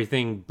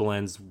 Everything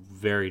blends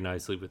very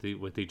nicely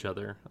with each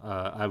other.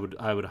 I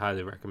would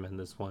highly recommend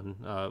this one.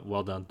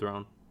 Well done,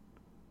 Throne.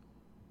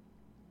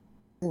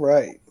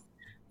 Right.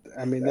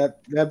 I mean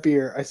that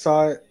beer. I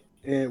saw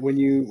it when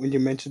you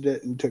mentioned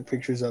it and took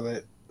pictures of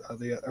it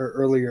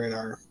earlier in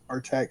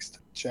our text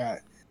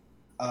chat.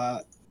 Uh,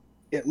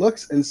 it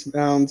looks and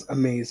sounds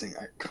amazing.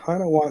 I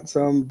kind of want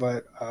some,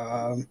 but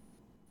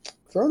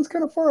Throne's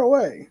kind of far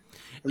away.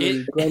 I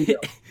mean, Glendale.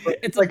 It's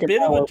It's a like an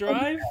bit of a hour from my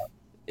drive.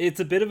 It's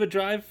a bit of a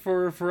drive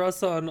for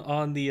us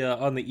on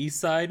the east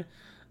side.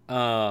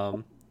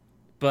 Um,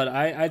 but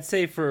I'd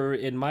say for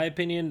in my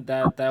opinion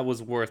that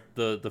was worth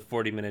the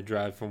 40-minute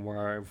drive from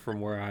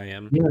where I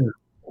am.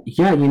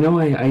 Yeah,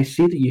 yeah. I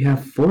see that you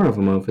have four of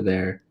them over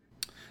there.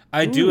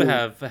 I do Ooh,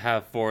 have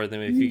four of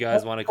them. If you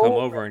guys want to come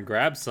over and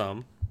grab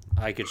some,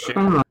 I could share.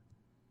 Huh.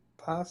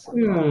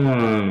 possibly.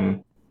 Hmm.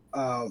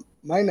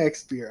 My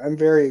next beer, I'm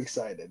very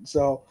excited.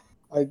 So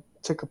I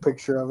took a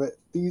picture of it.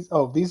 These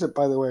are,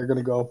 by the way, are going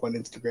to go up on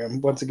Instagram.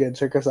 Once again,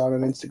 check us out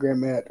on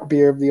Instagram at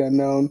Beer of the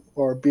Unknown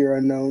or Beer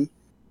Unknown.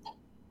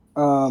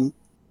 Um,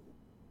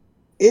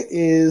 it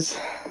is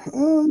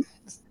um,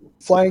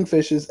 Flying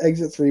Fishes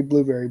Exit 3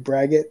 Blueberry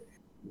Braggot.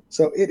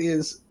 So it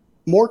is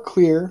more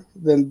clear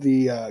than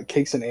the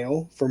Cakes and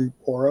Ale from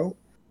Oro.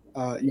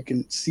 You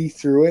can see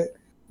through it.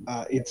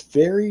 It's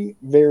very,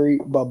 very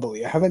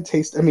bubbly. I've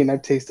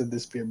tasted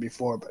this beer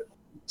before, but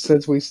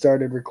since we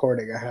started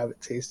recording, I haven't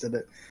tasted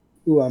it.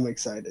 Ooh, I'm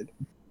excited.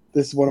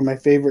 This is one of my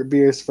favorite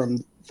beers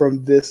from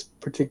this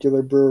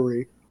particular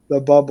brewery, the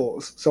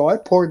Bubbles. So I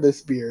poured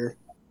this beer,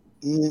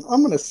 I'm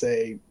going to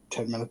say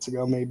 10 minutes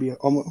ago, maybe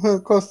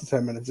almost close to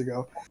 10 minutes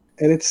ago,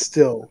 and it's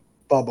still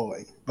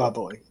bubbling,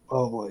 bubbling,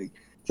 bubbling,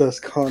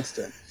 just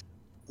constant.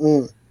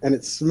 And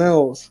it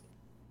smells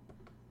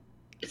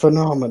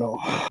phenomenal.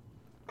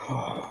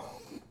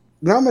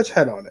 Not much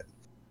head on it.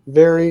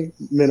 Very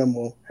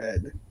minimal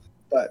head.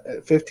 But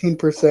at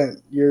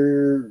 15%,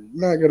 you're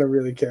not going to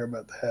really care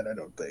about the head, I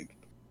don't think.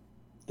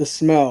 The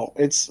smell,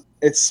 it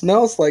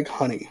smells like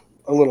honey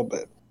a little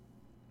bit. It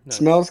Nice.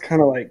 smells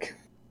kind of like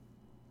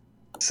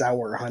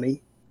sour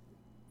honey.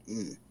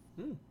 Mm.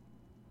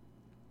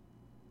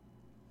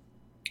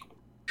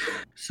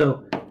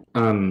 So,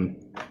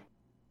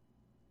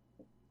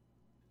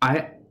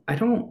 I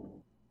don't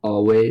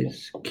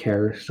always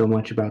care so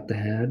much about the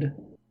head,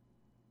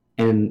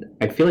 and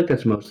I feel like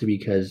that's mostly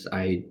because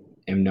I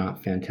am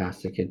not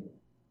fantastic at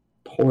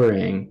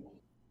pouring.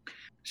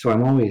 So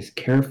I'm always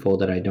careful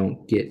that I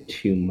don't get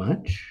too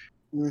much.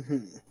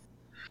 Mm-hmm.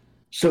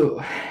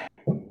 So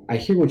I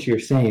hear what you're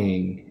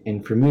saying,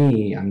 and for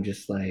me, I'm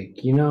just like,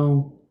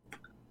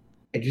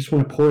 I just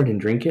want to pour it and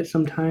drink it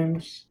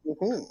sometimes,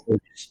 Mm-hmm. or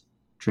just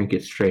drink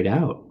it straight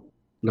out.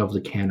 Love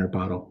the can or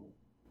bottle.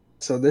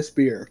 So this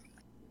beer,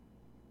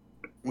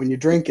 when you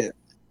drink it,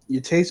 you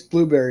taste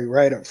blueberry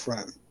right up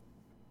front,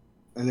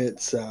 and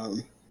it's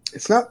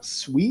not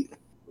sweet,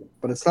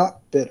 but it's not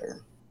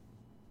bitter.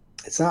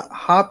 It's not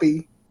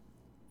hoppy,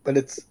 but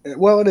it is a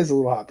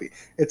little hoppy.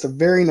 It's a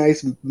very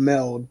nice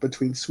meld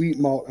between sweet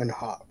malt and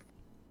hop.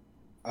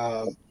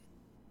 Um,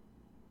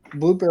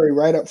 Blueberry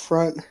right up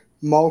front,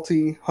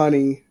 malty,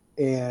 honey,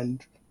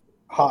 and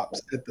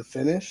hops at the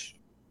finish,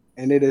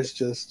 and it is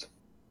just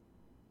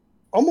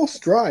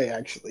almost dry.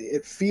 Actually,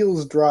 it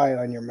feels dry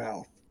on your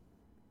mouth,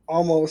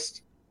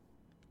 almost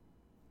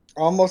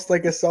almost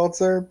like a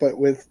seltzer, but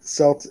with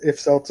if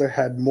seltzer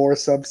had more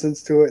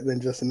substance to it than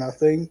just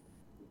nothing.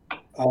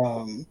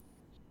 Um,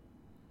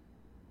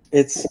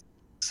 it's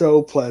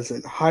so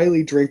pleasant,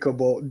 highly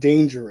drinkable,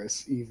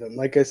 dangerous even.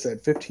 Like I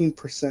said,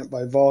 15%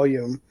 by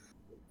volume.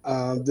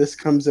 This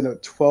comes in a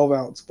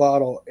 12-ounce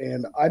bottle,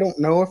 and I don't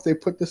know if they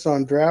put this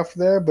on draft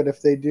there, but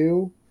if they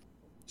do,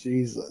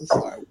 Jesus,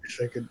 I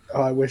wish I could.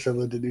 Oh, I wish I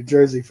lived in New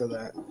Jersey for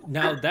that.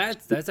 Now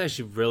that's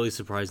actually really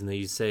surprising that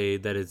you say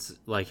that it's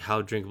like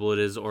how drinkable it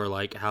is or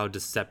like how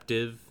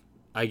deceptive.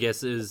 I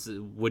guess is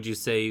would you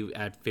say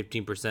at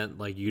 15%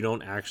 like you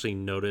don't actually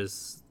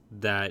notice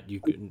that you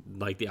can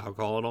like the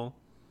alcohol at all?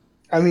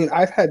 I mean,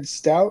 I've had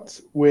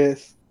stouts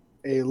with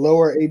a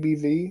lower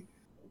ABV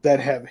that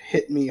have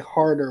hit me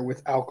harder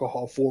with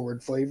alcohol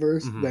forward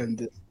flavors Mm-hmm. than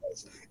this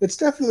does. It's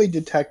definitely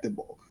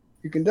detectable.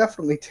 You can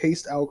definitely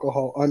taste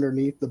alcohol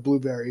underneath the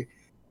blueberry,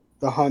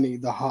 the honey,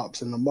 the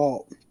hops, and the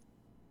malt.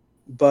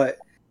 But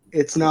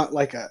it's not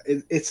like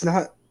it's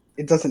not,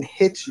 it doesn't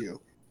hit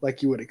you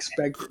like you would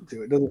expect it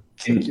to. It doesn't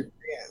kick your And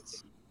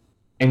pants.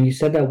 and you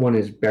said that one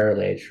is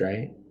barrel aged,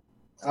 right?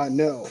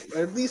 No,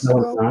 at least, No,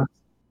 it's well, not.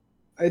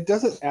 it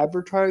doesn't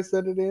advertise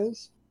that it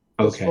is.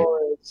 As Okay. far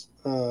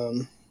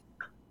as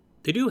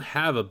They do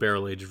have a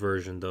barrel aged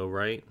version though,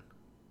 right?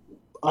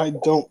 I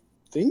don't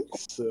think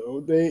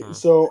so. Huh.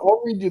 So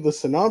I'll read you the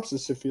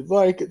synopsis if you'd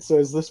like. It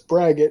says this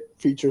braggot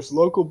features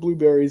local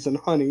blueberries and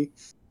honey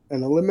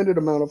and a limited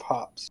amount of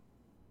hops.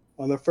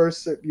 On the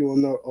first sip, you will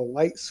note a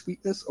light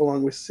sweetness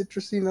along with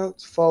citrusy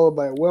notes, followed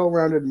by a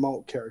well-rounded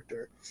malt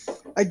character.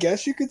 I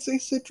guess you could say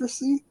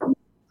citrusy,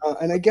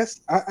 and I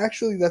guess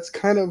actually that's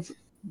kind of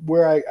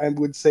where I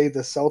would say the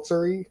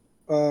seltzery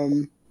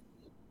um,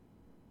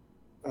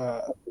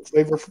 uh,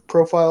 flavor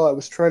profile I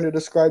was trying to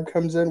describe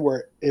comes in,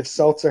 where if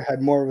seltzer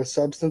had more of a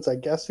substance, I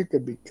guess it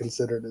could be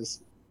considered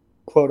as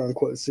quote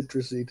unquote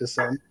citrusy to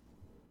some.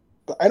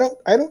 but I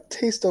don't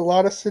taste a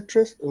lot of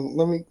citrus.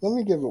 Let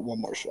me give it one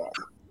more shot.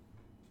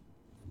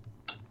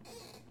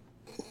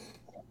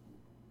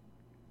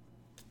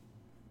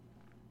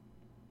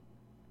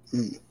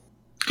 Mm.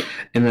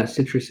 And that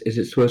citrus, is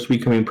it supposed to be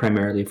coming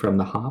primarily from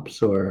the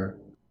hops, or?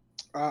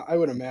 I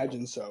would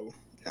imagine so.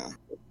 Yeah,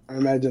 I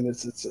imagine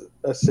it's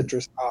a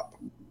citrus hop.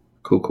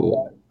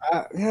 Cool.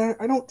 Yeah,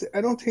 I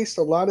don't taste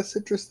a lot of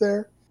citrus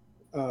there.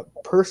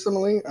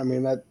 Personally, I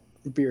mean that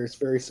beer is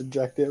very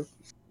subjective.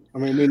 I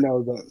mean we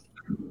know that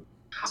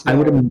I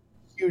would. a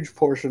huge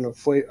portion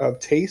of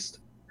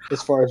taste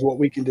as far as what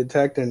we can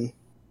detect, and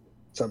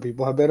some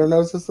people have better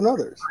noses than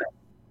others.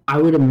 I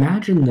would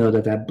imagine though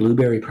that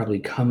blueberry probably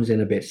comes in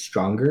a bit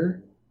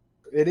stronger.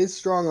 It is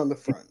strong on the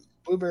front.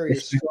 Blueberry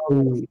is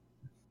strong.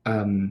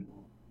 Um,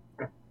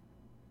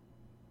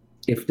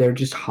 if they're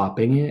just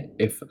hopping it,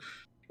 if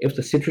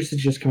the citrus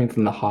is just coming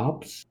from the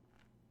hops,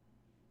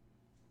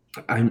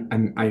 I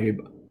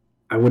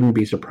wouldn't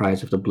be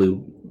surprised if the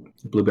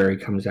blueberry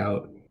comes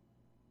out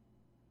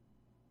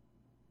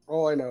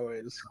All I know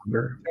is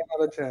stronger. 10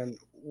 out of 10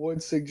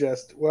 would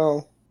suggest,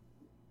 well,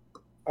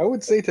 I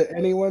would say to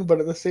anyone, but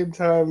at the same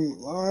time,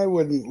 I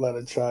wouldn't let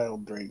a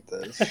child drink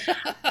this.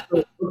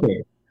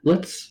 Okay,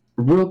 let's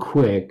real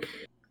quick.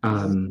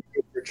 For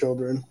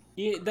children.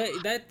 Yeah,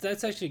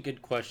 that's actually a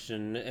good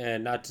question,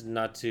 and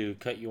not to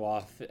cut you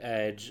off,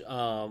 Edge.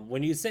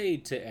 When you say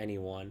to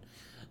anyone,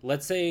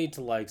 let's say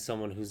to like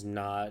someone who's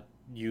not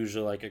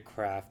usually like a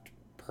craft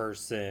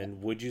person,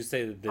 would you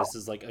say that this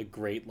is like a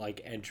great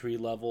like entry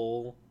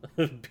level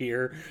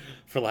beer,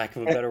 for lack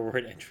of a better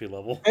word, entry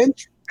level?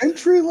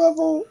 Entry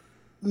level?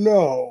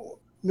 No.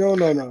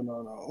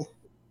 No.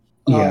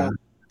 Yeah.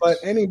 But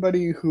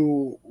anybody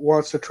who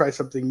wants to try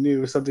something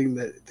new, something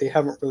that they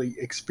haven't really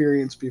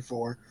experienced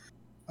before,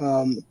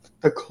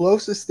 the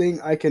closest thing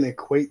I can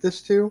equate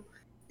this to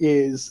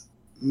is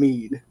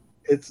mead.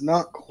 It's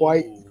not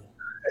quite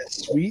as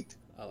sweet.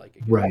 I like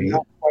it. Right.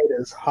 Not quite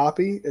as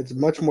hoppy. It's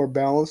much more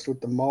balanced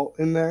with the malt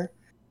in there.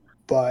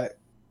 But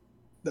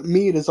the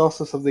mead is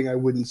also something I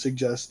wouldn't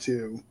suggest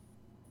to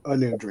a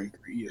new drinker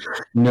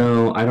either.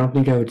 No, I don't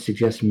think I would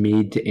suggest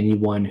mead to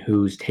anyone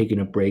who's taken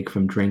a break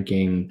from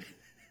drinking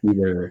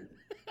either.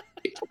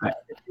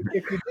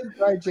 If you did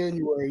dry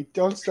January,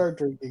 don't start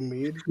drinking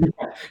mead.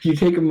 You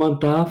take a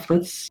month off.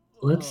 Let's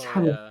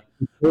have a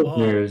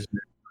Pilsners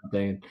or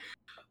something.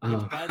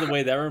 Which, by the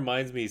way, that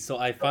reminds me. So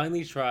I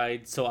finally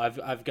tried. So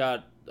I've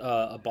got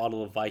a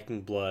bottle of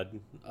Viking Blood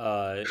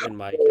in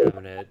my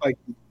cabinet.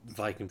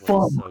 Viking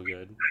Blood is so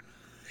good.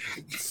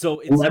 So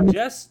it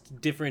suggests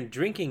different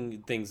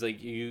drinking things, like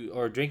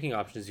drinking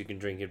options. You can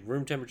drink it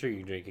room temperature, you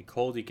can drink it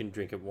cold, you can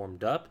drink it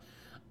warmed up.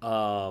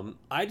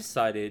 I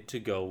decided to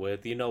go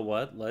with, you know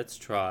what? Let's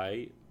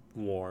try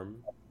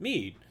warm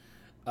mead.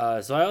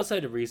 So I also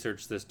had to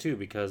research this too,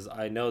 because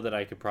I know that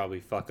I could probably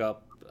fuck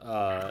up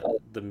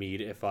the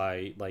mead if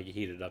I like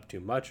heat it up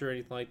too much or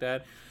anything like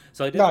that.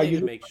 So I definitely need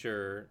to make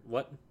sure.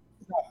 What?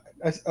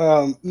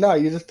 No,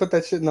 you just put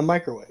that shit in the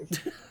microwave.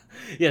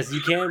 Yes, you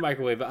can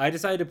microwave it. I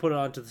decided to put it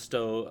onto the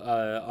stove.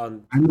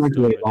 I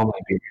microwave all my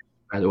beers,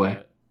 by the way.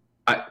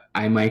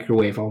 I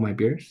microwave all my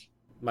beers.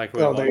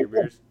 Microwave all your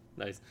beers.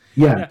 Nice.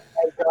 Yeah.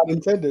 God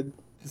intended.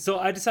 So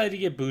I decided to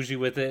get bougie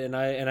with it, and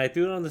I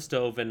threw it on the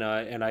stove, and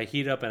I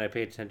heat up, and I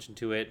paid attention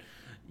to it.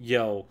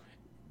 Yo.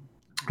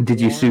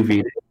 Did you sous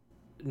vide it?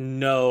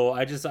 No,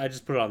 I just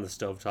put it on the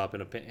stovetop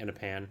in a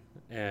pan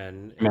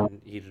and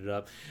heated it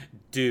up.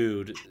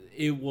 Dude,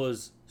 it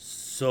was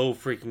so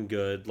freaking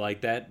good.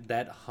 Like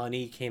that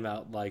honey came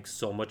out like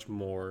so much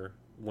more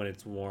when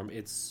it's warm.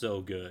 It's so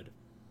good.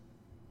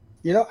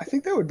 You know, I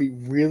think that would be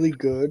really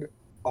good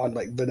on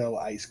like vanilla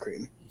ice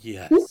cream.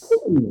 Yes.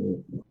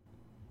 Ooh.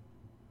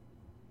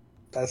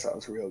 That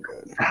sounds real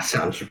good. That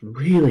sounds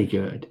really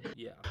good.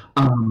 Yeah.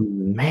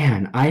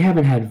 Man, I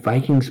haven't had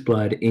Viking's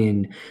Blood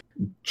in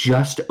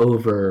just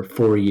over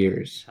 4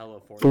 years.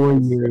 Hello, 4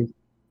 years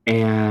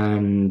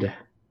and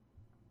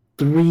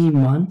 3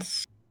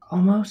 months,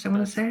 almost. I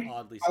want to say.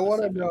 I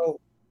want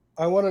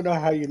to know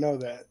how you know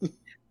that.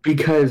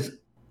 Because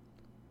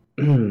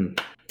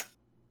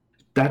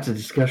that's a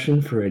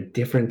discussion for a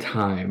different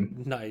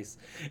time. Nice.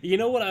 You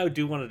know what I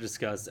do want to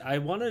discuss? I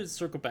want to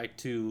circle back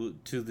to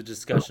the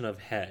discussion of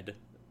head,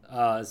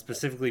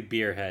 specifically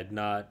beer head,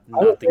 not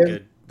the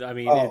good. I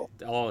mean,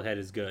 all head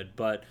is good,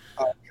 but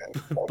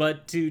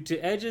but to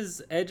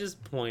Edge's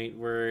point,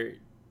 where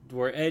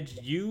Edge,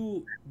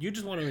 you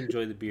just want to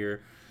enjoy the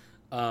beer,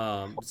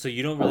 so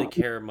you don't really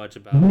care much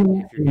about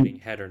if you're getting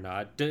head or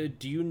not. Do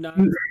you not?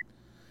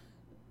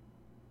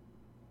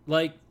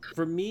 Like,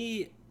 for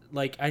me,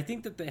 like, I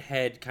think that the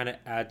head kind of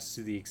adds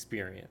to the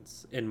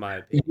experience, in my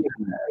opinion.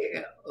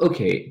 Yeah,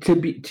 okay, to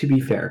be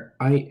fair,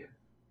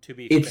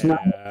 it's not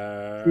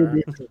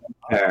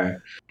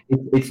fair.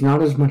 It's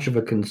not as much of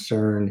a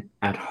concern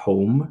at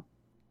home,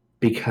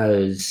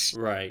 because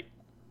right.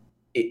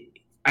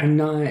 I'm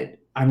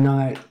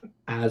not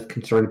as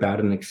concerned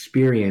about an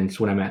experience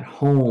when I'm at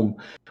home,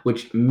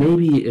 which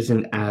maybe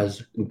isn't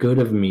as good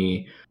of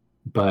me,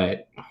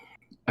 but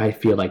I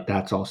feel like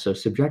that's also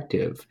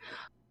subjective.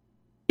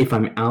 if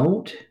I'm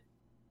out,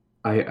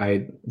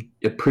 I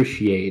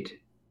appreciate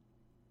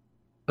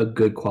a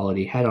good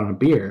quality head on a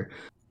beer.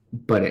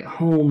 But at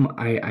home,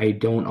 I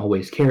don't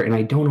always care, and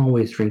I don't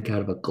always drink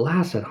out of a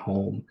glass at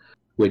home,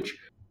 which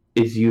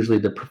is usually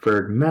the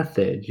preferred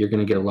method. You're going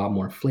to get a lot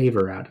more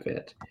flavor out of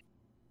it.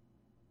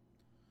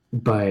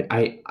 But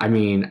I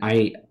mean,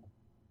 I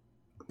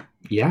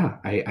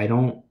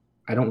don't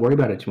worry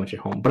about it too much at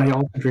home. But I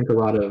also drink a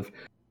lot of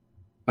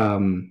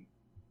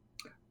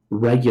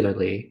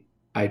regularly.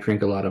 I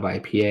drink a lot of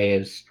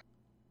IPAs,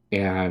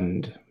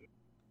 and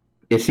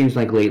it seems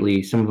like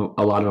lately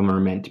a lot of them are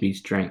meant to be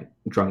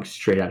drunk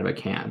straight out of a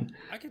can.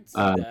 I can see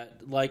that.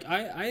 Like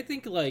I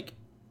think like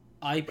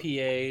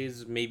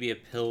IPAs, maybe a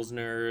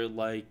pilsner.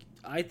 Like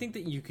I think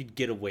that you could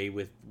get away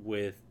with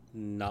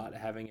not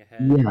having a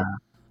head Yeah,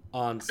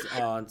 on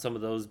some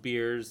of those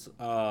beers.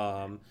 there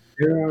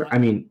are. I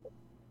mean,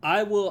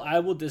 I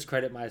will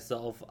discredit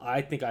myself.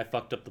 I think I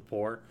fucked up the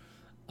pour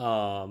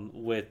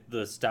with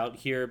the stout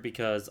here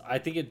because I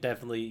think it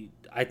definitely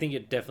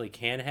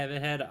can have a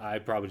head. I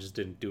probably just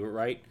didn't do it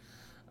right.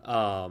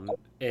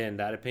 In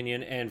that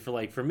opinion. And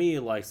for me,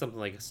 like something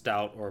like a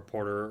stout or a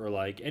porter or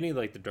like any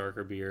like the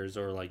darker beers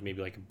or like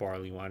maybe like a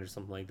barley wine or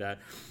something like that.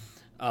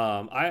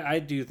 I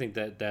do think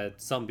that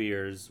some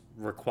beers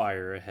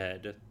require a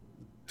head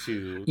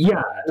to yeah,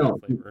 add to the no,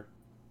 flavor.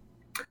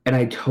 and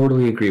I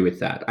totally agree with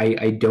that.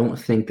 I don't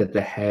think that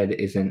the head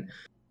isn't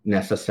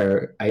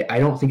necessary. I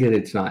don't think that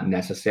it's not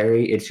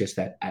necessary. It's just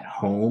that at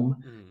home,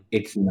 Mm,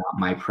 it's not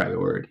my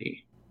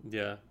priority.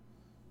 yeah.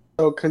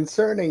 So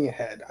concerning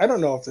head, I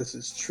don't know if this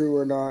is true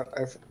or not.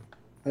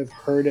 I've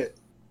heard it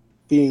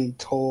being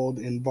told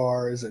in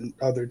bars and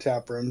other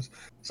tap rooms.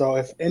 So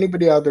if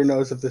anybody out there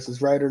knows if this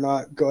is right or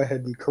not, go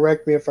ahead and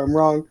correct me if I'm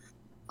wrong.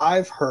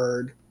 I've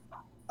heard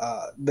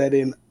that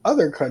in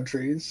other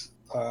countries,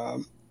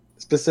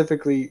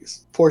 specifically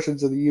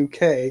portions of the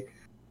UK,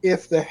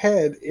 if the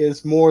head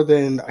is more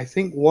than, I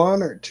think,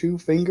 1 or 2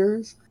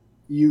 fingers,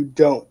 you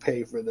don't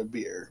pay for the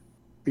beer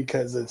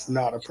because it's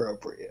not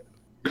appropriate.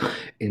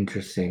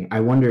 Interesting. I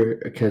wonder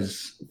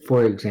because,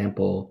 for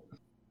example,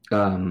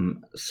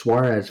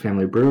 Suarez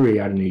Family Brewery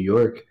out of New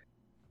York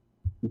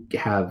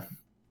have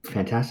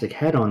fantastic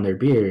head on their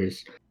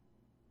beers,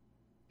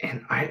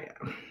 and I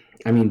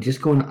mean,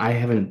 just going. I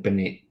haven't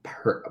been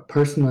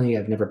personally.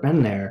 I've never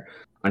been there,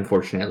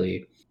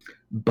 unfortunately,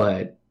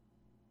 but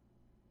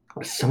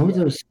some of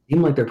those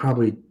seem like they're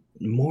probably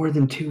more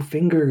than 2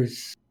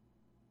 fingers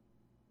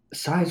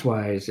size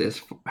wise,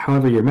 is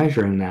however you're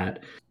measuring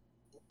that.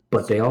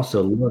 But they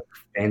also look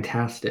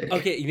fantastic.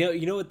 Okay,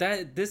 you know what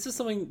that this is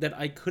something that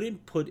I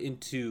couldn't put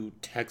into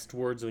text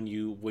words when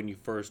you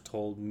first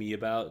told me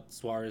about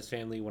Suarez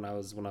family when I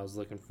was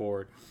looking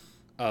for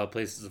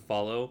places to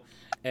follow.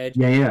 And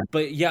Yeah, yeah.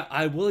 but yeah,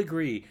 I will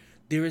agree.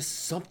 There is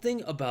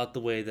something about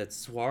the way that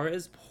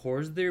Suarez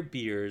pours their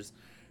beers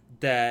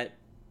that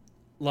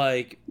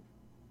like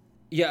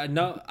yeah,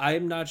 no,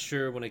 I'm not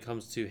sure when it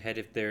comes to head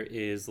if there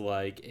is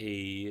like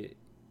a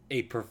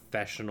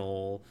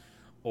professional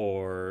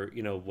or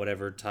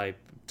whatever type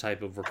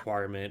of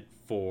requirement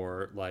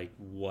for like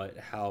what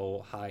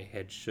how high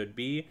head should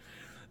be.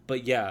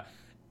 But yeah,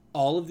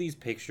 all of these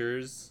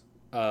pictures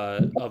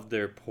of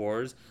their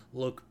pours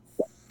look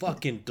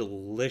fucking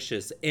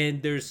delicious,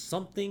 and there's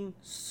something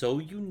so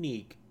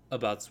unique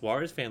about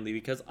Suarez family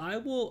because I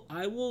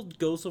will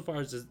go so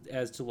far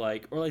as to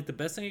like or like the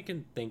best thing I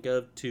can think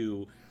of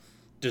to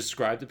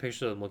describe the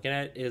picture that I'm looking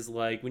at is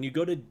like when you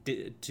go to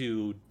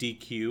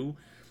DQ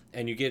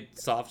and you get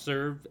soft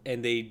serve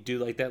and they do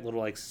like that little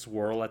like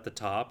swirl at the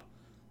top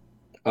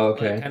like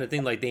Okay. kind of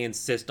thing, like they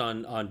insist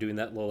on doing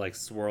that little like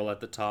swirl at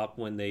the top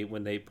when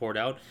they pour it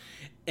out.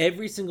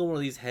 Every single one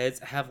of these heads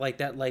have like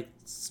that like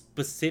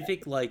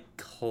specific like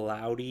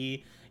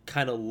cloudy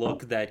kind of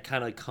look that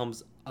kind of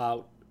comes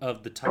out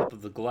of the top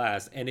of the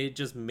glass, and it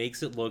just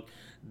makes it look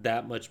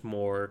that much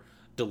more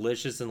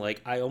delicious. And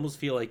like I almost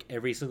feel like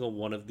every single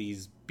one of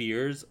these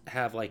beers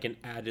have like an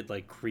added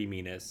like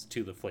creaminess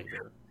to the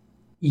flavor.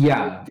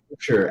 Yeah,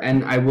 sure.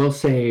 And I will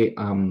say,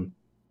 and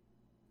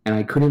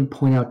I couldn't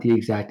point out the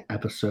exact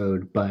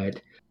episode,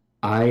 but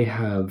I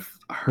have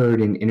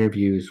heard in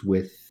interviews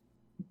with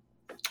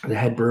the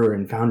head brewer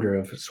and founder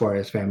of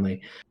Suarez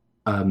family,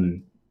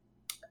 um,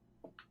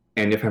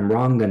 and if I'm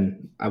wrong,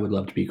 then I would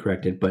love to be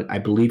corrected, but I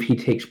believe he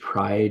takes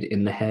pride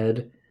in the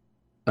head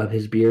of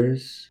his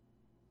beers,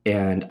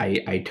 and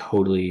I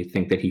totally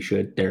think that he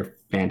should. They're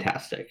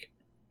fantastic.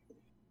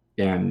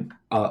 And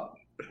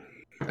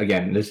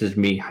again, this is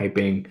me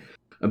hyping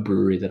a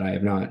brewery that I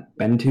have not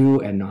been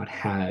to and not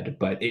had,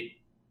 but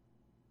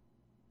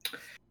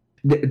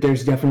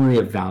there's definitely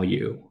a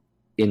value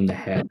in the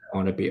head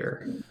on a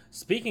beer.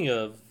 Speaking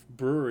of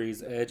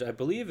breweries, Edge, I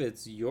believe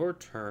it's your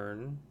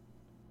turn.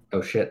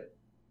 Oh shit!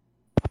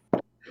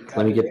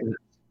 Let me get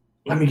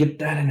let me get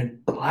that in a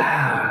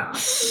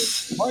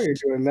glass. While you're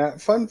doing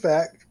that, fun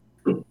fact: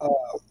 uh,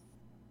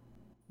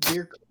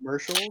 beer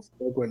commercials,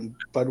 like when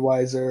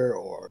Budweiser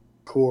or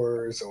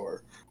Coors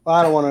or well,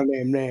 I don't want to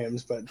name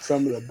names, but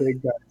some of the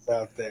big guys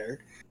out there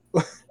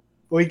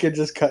We could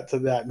just cut to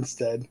that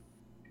instead.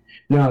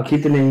 No,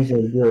 keep the names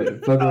in. Do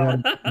it. Fuck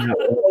around.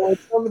 Well,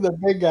 some of the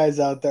big guys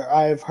out there,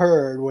 I've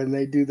heard when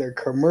they do their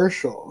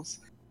commercials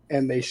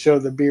and they show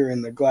the beer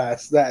in the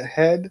glass, that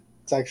head,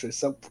 it's actually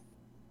soap.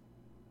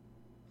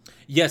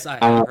 Yes, I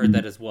have heard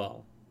that as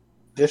well.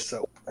 Dish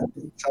soap.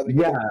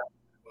 Yeah,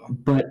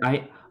 but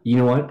you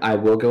know what? I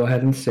will go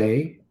ahead and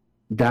say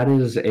that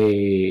is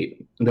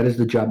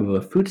the job of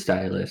a food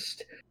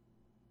stylist,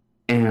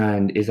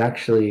 and is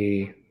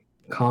actually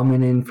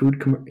common in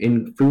food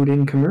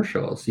in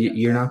commercials.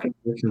 You're not going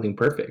to do something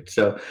perfect.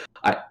 So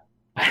I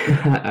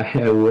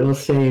will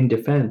say in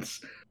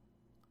defense,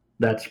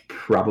 that's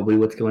probably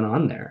what's going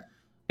on there,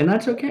 and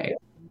that's okay.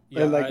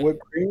 Yeah, and like whipped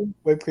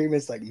cream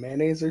is like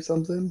mayonnaise or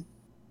something.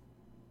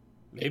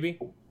 Maybe.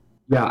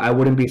 Yeah, I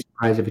wouldn't be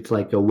surprised if it's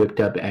like a whipped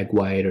up egg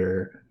white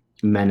or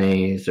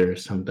mayonnaise or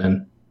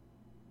something.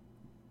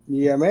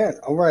 Yeah, man.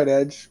 All right,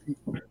 Edge.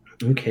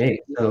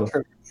 Okay, so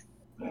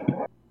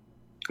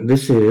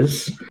this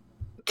is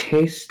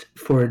Taste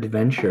for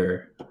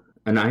Adventure,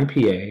 an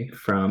IPA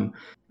from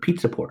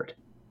Pizza Port.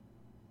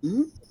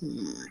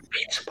 Mm-hmm.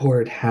 Pizza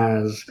Port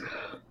has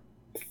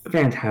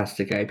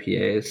fantastic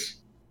IPAs,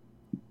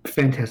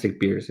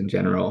 fantastic beers in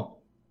general.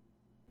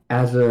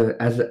 As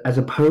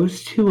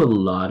opposed to a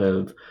lot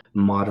of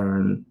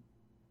modern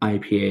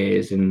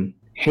IPAs and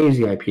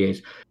hazy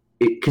IPAs,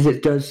 because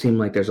it does seem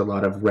like there's a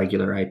lot of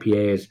regular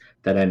IPAs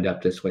that end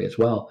up this way as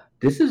well.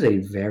 This is a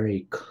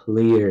very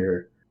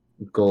clear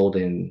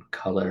golden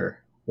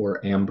color, or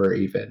amber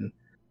even.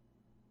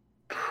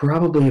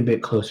 Probably a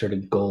bit closer to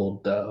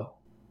gold though.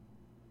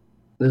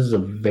 This is a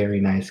very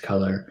nice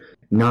color.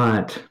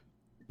 Not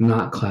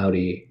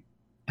cloudy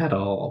at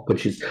all,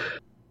 which is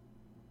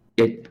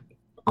it.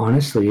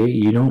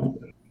 Honestly,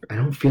 I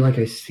don't feel like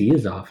I see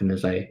as often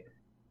as I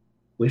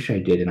wish I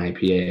did in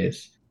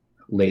IPAs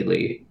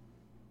lately.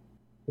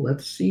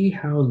 Let's see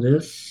how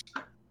this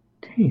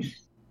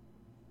tastes.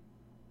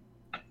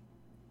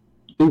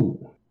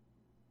 Ooh.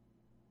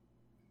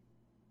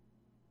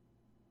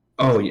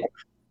 Oh yeah.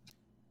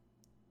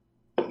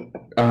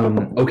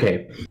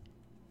 Okay.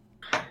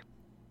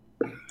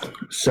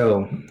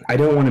 So I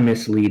don't want to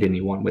mislead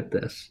anyone with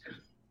this.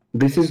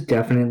 This is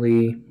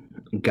definitely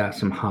got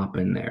some hop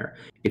in there.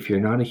 If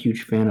you're not a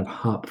huge fan of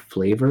hop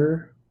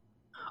flavor,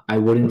 I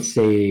wouldn't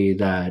say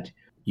that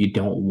you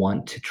don't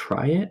want to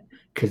try it,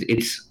 because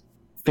it's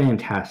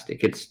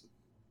fantastic. It's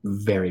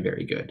very,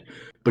 very good.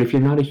 But if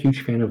you're not a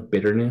huge fan of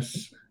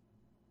bitterness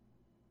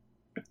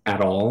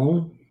at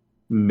all,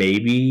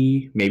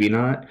 maybe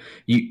not,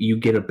 you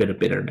get a bit of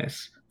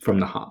bitterness from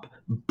the hop.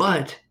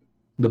 But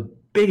the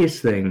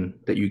biggest thing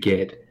that you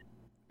get,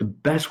 the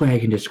best way I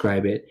can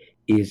describe it,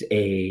 is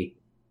a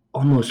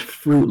almost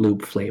Fruit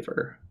Loop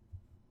flavor.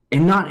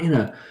 And not in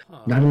a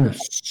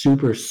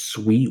super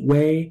sweet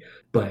way,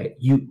 but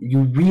you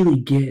really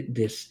get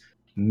this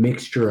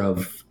mixture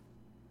of,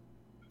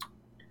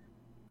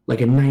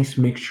 like, a nice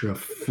mixture of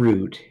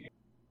fruit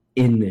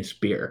in this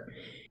beer.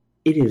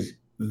 It is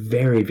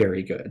very,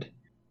 very good.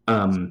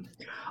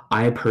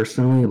 I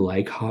personally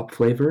like hop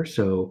flavor,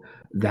 so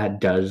that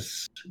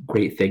does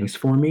great things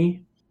for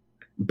me.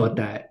 But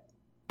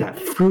that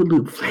Fruit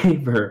Loop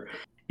flavor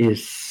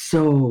is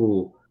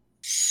so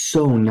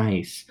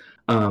nice.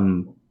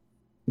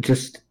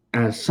 Just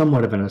as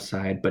somewhat of an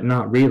aside, but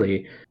not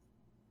really,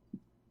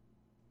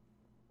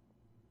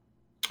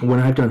 when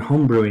I've done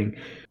home brewing,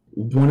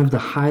 one of the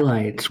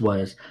highlights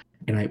was,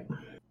 and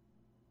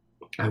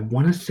I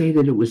want to say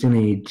that it was in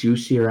a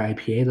juicier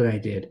IPA that I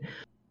did,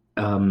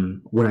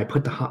 when I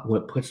put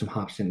some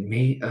hops in,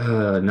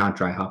 not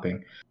dry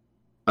hopping,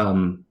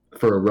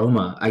 for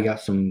aroma, I got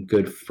some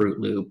good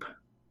Fruit Loop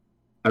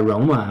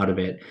aroma out of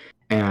it,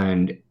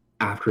 and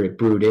after it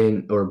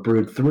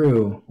brewed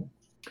through,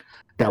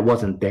 that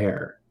wasn't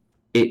there.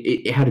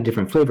 It had a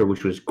different flavor,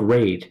 which was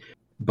great,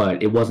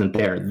 but it wasn't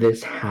there.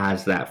 This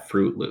has that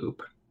Fruit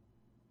Loop,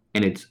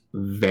 and it's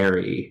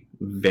very,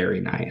 very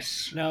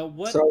nice. Now,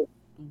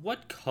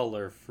 what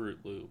color Fruit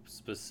Loop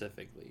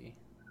specifically?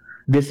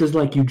 This is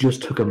like you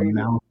just took a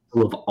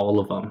mouthful of all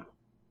of them.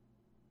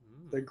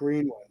 The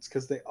green ones,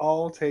 because they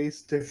all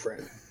taste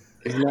different.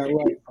 Isn't that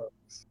right,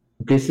 folks?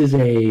 This is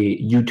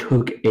you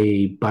took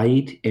a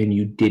bite and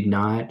you did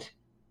not.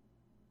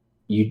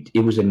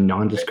 It was a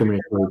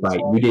non-discriminatory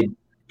bite.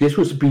 This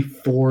was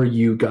before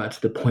you got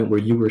to the point where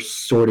you were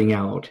sorting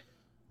out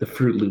the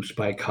Fruit Loops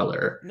by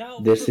color.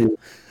 No,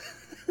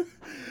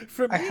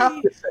 for me, I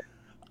have to say,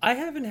 I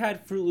haven't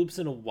had Fruit Loops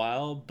in a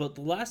while, but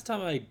the last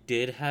time I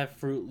did have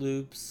Fruit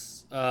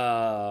Loops,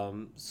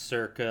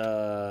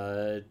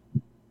 circa,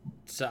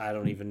 I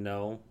don't even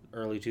know,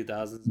 early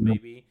 2000s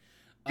maybe.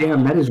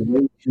 Damn, that is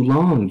way too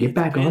long. Get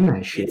back on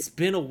that shit. It's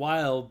been a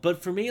while,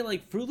 but for me,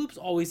 like, Fruit Loops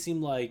always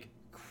seem like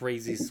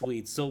crazy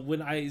sweet. So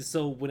when I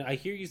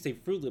hear you say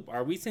Fruit Loop,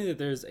 are we saying that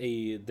there's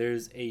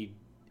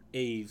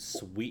a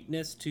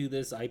sweetness to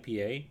this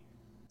IPA?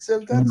 So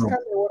that's kind of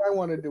what I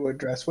wanted to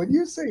address. When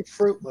you say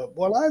Fruit Loop,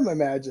 what I'm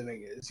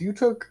imagining is you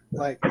took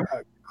like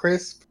a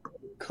crisp,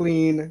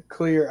 clean,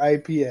 clear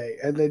IPA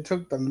and then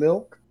took the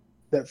milk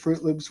that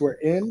Fruit Loops were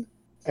in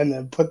and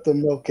then put the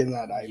milk in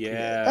that IPA.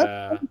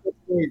 Yeah. That's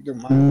great to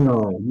mine.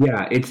 No,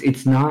 yeah,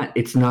 it's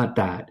not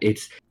that.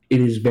 It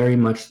is very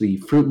much the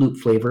Fruit Loop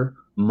flavor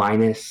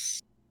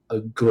minus a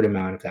good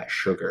amount of that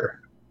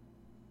sugar.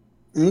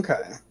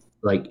 Okay.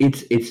 Like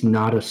it's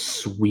not a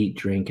sweet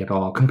drink at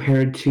all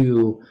compared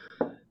to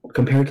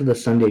the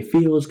Sunday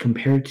Feels,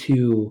 compared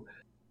to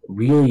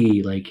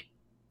really like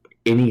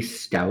any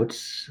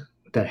stouts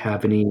that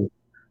have any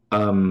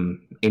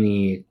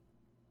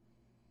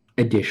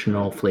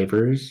additional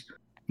flavors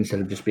instead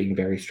of just being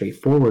very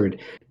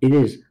straightforward. It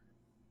is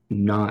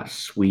not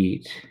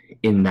sweet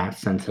in that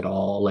sense at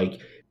all. Like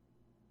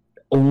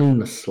only in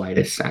the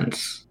slightest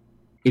sense.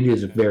 It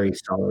is very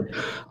solid.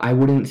 I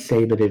wouldn't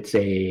say that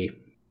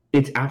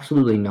it's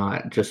absolutely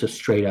not just a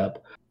straight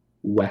up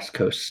West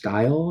Coast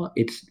style.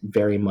 It's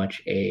very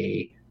much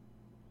a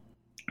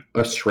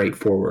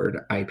straightforward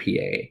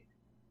IPA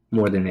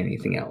more than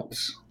anything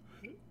else.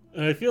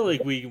 And I feel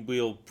like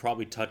we'll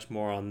probably touch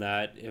more on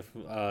that if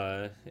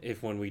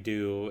when we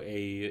do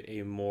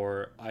a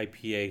more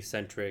IPA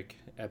centric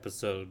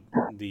episode,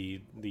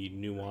 the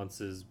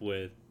nuances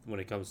with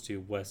when it comes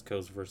to West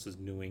Coast versus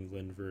New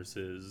England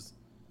versus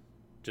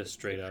just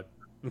straight up.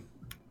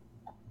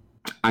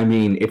 I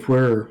mean, if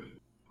we're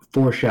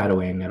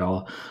foreshadowing at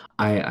all,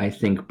 I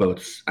think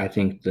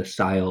the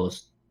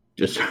styles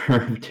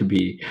deserve to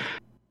be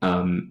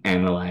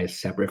analyzed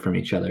separate from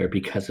each other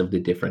because of the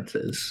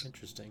differences.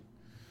 Interesting.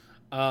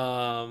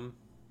 Now,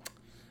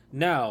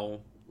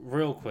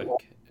 real quick,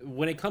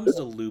 when it comes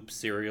to loop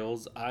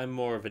cereals, I'm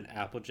more of an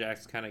Apple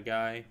Jacks kind of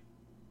guy.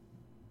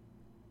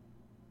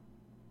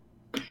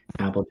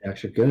 Apple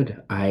Jacks are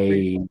good.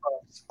 Reese's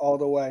Puffs all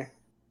the way.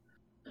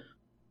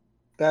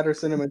 That or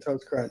Cinnamon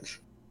Toast Crunch.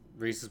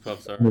 Reese's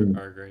Puffs are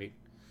great.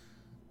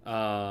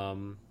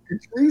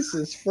 It's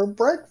Reese's for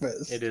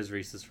breakfast. It is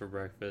Reese's for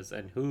breakfast,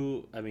 and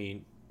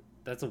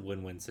that's a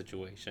win-win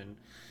situation.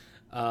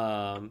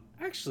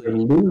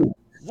 Actually,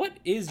 what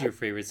is your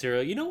favorite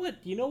cereal? You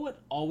know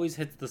what always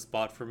hits the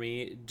spot for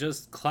me?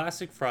 Just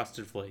classic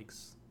Frosted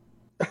Flakes.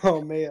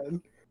 Oh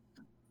man,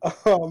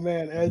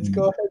 Ed,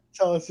 go ahead and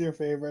tell us your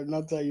favorite, and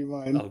I'll tell you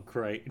mine. Oh,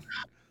 great.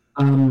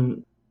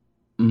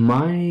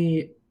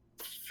 My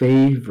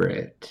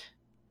favorite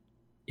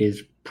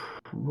is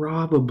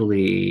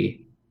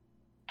probably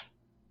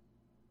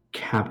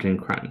Captain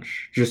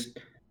Crunch. Just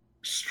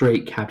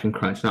straight Captain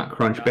Crunch, not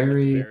Crunch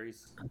Berry,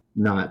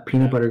 not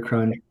Peanut Butter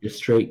Crunch, just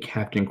straight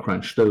Captain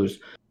Crunch. Those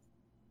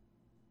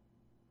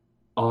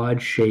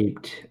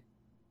odd-shaped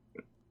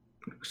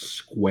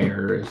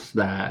squares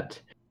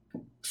that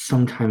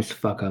sometimes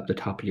fuck up the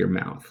top of your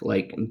mouth.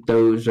 Like,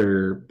 those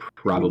are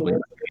probably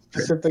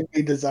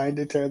specifically designed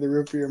to tear the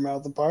roof of your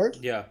mouth apart.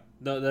 Yeah,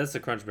 no, that's the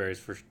Crunch Berries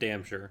for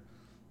damn sure.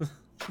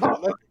 Oh,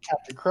 that's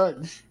Captain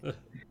Crunch.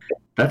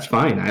 That's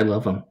fine. I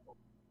love them.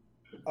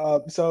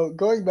 So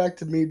going back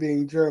to me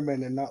being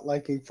German and not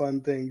liking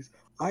fun things,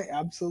 my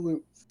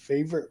absolute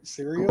favorite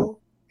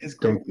cereal is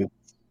grape nuts.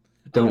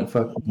 Don't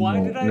fuck. Why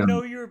did I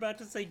know you were about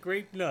to say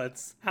grape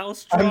nuts? How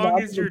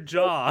strong is your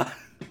jaw?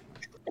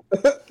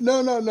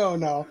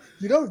 No.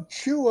 You don't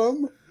chew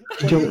them.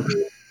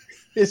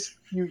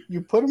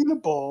 You put them in a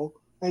bowl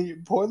and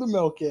you pour the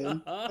milk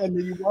in, and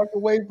then you walk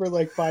away for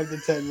like 5 to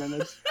 10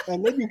 minutes,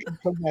 and then you can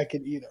come back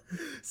and eat them.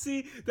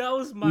 See, that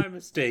was my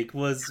mistake.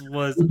 Was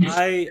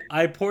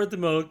I poured the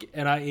milk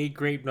and I ate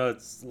grape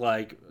nuts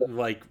like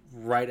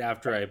right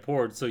after I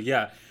poured. So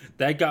yeah,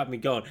 that got me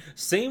going.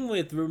 Same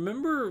with,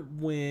 remember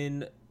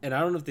when, and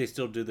I don't know if they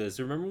still do this.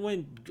 Remember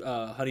when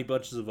Honey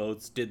Bunches of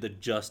Oats did the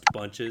Just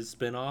Bunches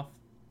spinoff?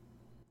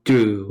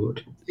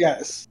 Dude.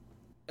 Yes.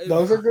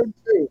 Those are good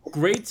too.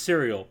 Great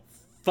cereal.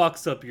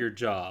 Fucks up your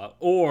jaw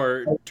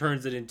or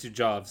turns it into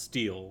jaw of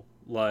steel.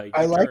 Like,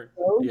 I like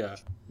those. Yeah.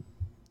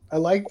 I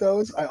like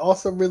those. I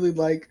also really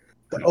like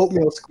the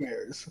oatmeal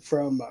squares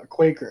from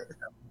Quaker.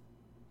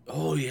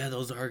 Oh yeah,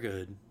 those are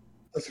good.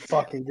 Those are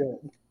fucking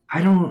good.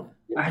 I don't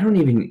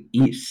even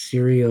eat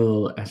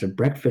cereal as a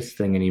breakfast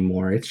thing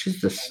anymore. It's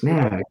just a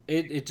snack.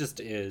 It just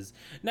is.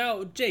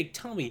 Now, Jake,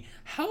 tell me,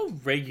 how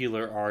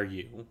regular are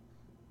you?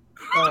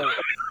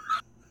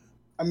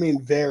 I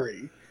mean,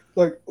 very.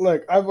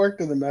 Look, I've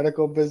worked in the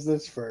medical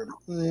business for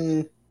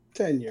 10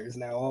 years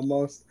now,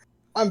 almost.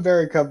 I'm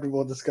very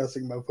comfortable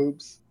discussing my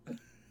poops.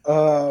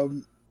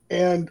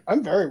 And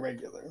I'm very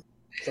regular.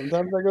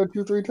 Sometimes I go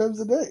 2-3 times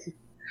a day.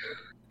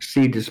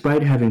 See,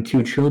 despite having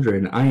 2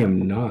 children, I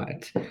am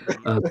not.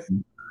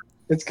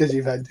 It's because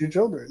you've had 2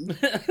 children.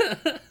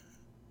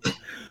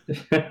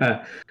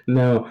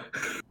 No.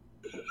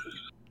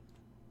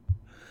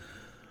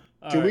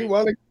 Do we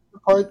want to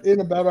part in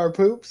about our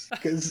poops?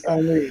 Because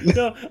I mean,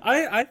 no,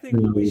 I think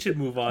what we should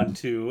move on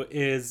to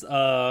is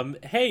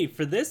hey,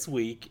 for this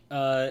week,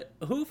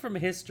 who from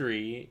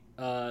history,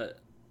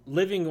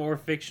 living or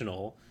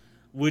fictional,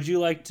 would you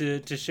like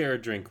to share a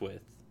drink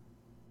with?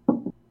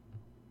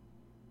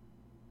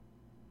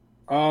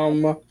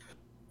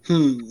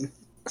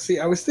 See,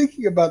 I was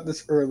thinking about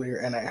this earlier,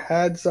 and I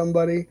had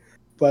somebody,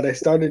 but I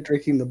started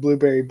drinking the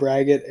Blueberry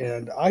Braggot,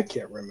 and I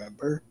can't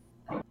remember.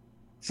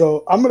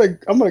 So I'm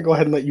gonna go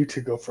ahead and let you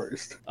two go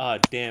first.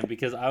 Damn,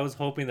 because I was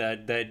hoping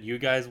that you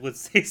guys would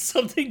say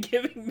something,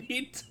 giving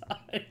me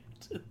time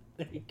to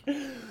think.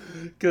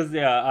 Because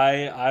yeah,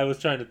 I was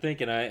trying to think,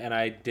 and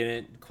I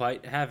didn't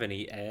quite have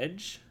any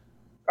edge.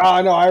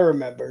 Oh no, I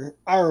remember.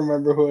 I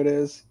remember who it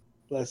is.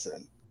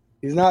 Listen,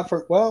 he's not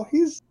from. Well,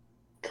 he's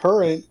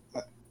current.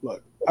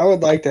 Look, I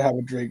would like to have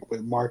a drink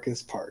with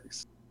Marcus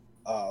Parks,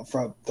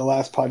 from the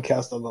last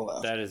podcast on the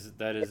left. That is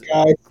The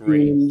guy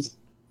great. seems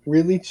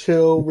really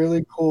chill,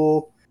 really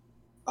cool,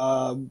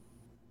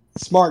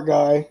 smart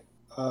guy.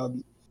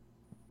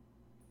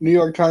 New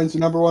York Times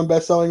 #1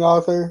 best-selling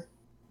author.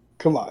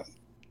 Come on.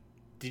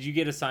 Did you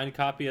get a signed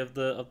copy of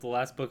the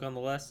last book on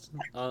the left?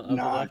 On the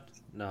Nah.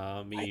 left?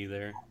 No, me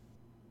either.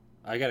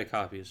 I got a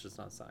copy. It's just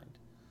not signed.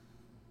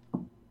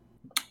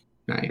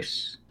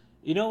 Nice.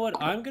 You know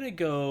what? I'm gonna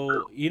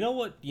go. You know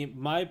what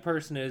my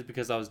person is,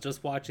 because I was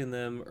just watching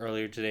them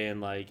earlier today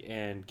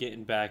and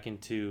getting back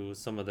into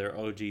some of their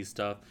OG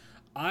stuff.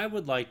 I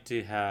would like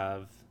to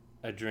have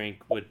a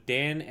drink with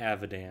Dan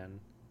Avidan,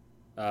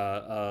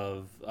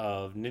 of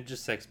Ninja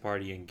Sex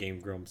Party and Game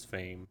Grumps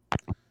fame.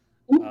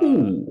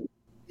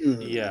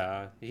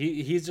 Yeah,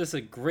 he's just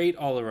a great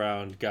all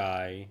around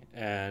guy,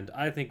 and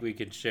I think we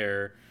could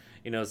share,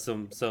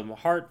 some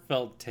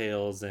heartfelt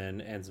tales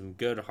and some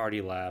good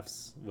hearty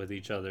laughs with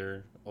each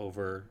other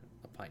over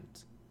a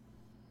pint.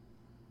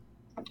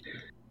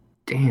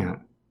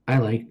 Damn, I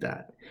like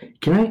that.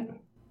 Can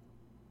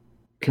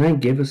I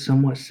give a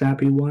somewhat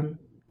sappy one?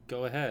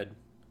 Go ahead.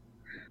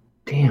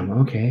 Damn,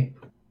 okay.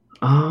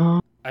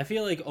 I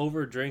feel like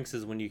over drinks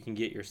is when you can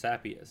get your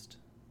sappiest.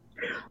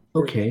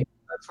 Okay.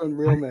 That's when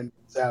real men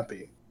get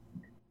sappy.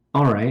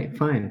 All right,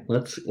 fine.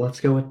 Let's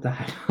go with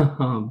that.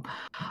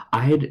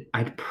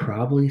 I'd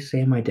probably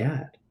say my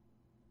dad.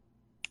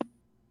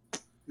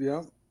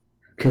 Yeah.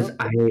 Because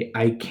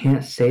I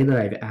can't say that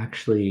I've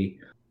actually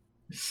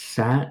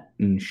sat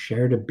and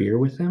shared a beer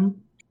with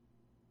him,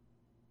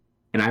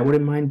 and I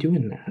wouldn't mind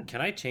doing that.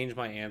 Can I change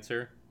my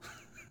answer?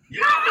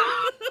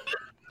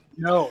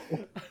 No.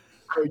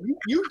 So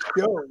you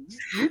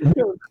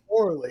chose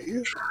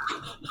poorly.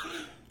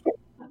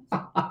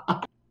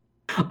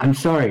 I'm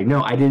sorry.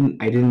 No, I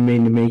didn't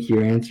mean to make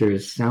your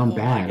answers sound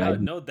bad. My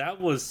God, no,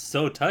 that was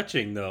so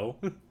touching, though.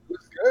 It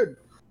was good.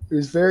 It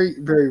was very,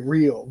 very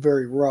real,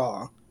 very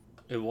raw.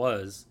 It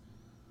was.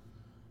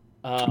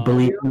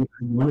 Believe me, I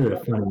wanted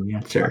a funny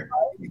answer.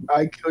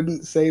 I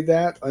couldn't say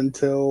that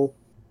until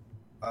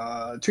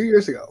 2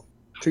 years ago.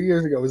 2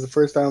 years ago was the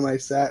first time I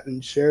sat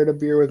and shared a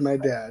beer with my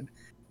dad.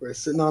 We were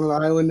sitting on an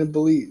island in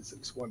Belize. It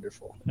was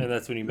wonderful. And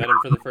that's when you met him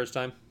for the first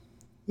time?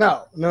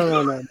 No. He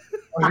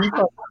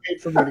probably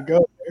paid for me to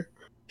go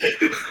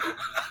there.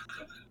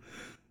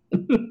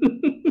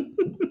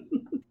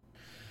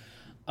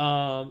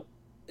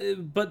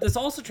 But this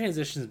also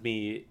transitions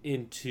me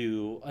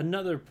into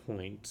another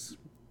point.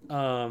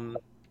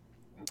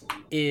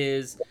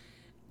 This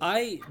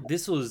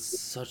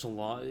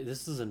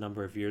is a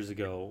number of years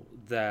ago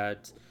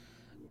that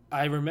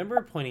I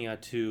remember pointing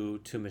out to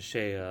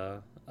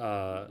Mashea,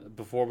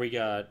 before we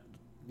got,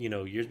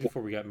 years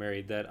before we got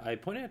married, that I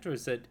pointed out to her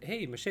and said,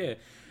 "Hey, Mashea,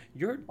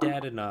 your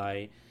dad and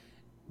I,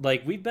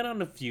 we've been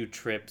on a few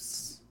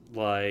trips,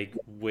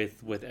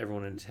 with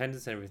everyone in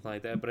attendance and everything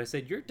like that, but I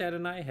said, your dad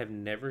and I have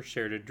never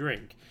shared a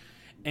drink."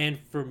 And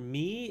for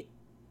me,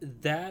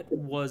 that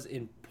was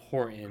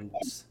important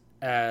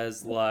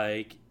as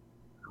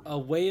a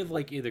way of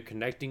either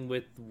connecting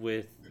with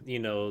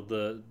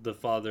the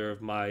father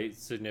of my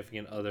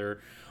significant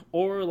other,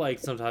 or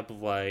some type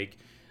of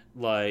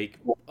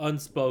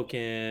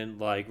unspoken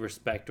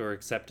respect or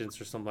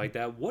acceptance or something like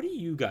that. What do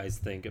you guys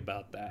think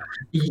about that?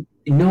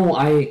 No,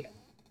 I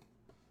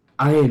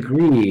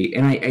agree,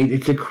 and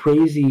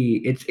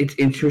it's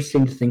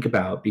interesting to think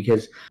about,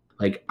 because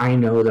I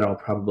know that I'll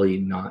probably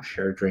not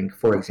share a drink,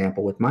 for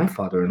example, with my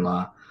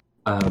father-in-law,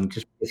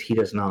 just because he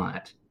does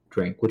not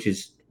drink, which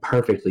is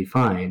perfectly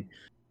fine.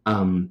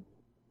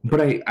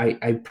 But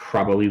I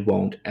probably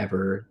won't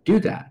ever do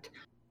that.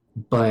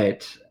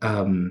 But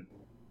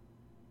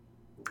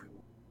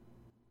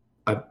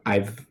I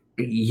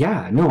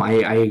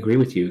agree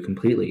with you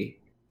completely.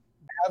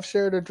 I've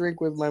shared a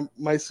drink with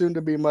my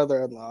soon-to-be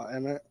mother-in-law,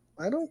 and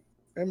I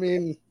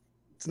mean,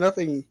 it's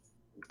nothing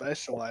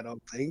special, I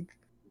don't think.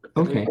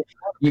 Okay.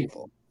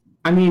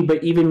 I mean,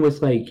 but even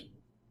with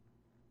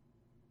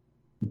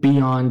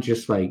beyond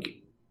just an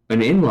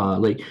in-law,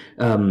 like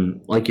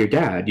your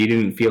dad, you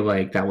didn't feel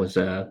like that was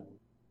a...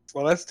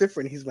 Well, that's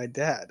different. He's my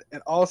dad,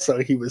 and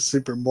also he was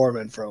super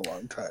Mormon for a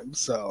long time.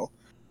 So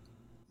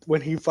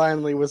when he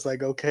finally was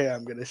like, "Okay,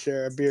 I'm gonna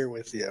share a beer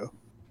with you,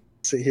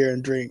 sit here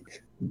and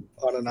drink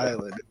on an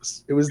island,"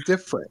 it was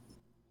different.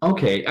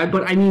 Okay,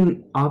 but I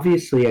mean,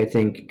 obviously, I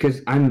think,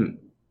 because I'm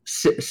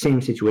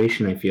same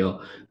situation, I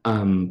feel.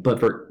 But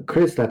for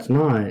Chris, that's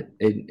not.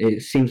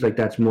 It seems like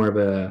that's more of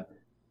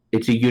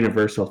it's a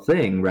universal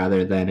thing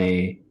rather than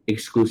a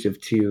exclusive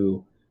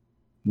to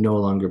no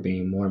longer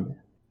being Mormon.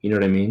 You know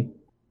what I mean?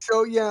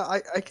 So yeah,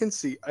 I can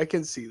see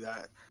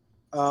that.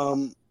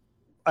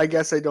 I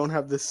guess I don't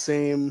have the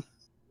same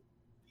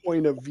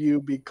point of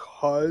view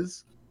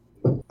because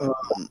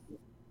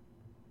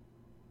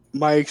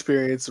my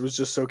experience was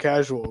just so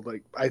casual.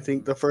 Like, I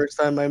think the first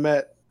time I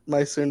met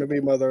my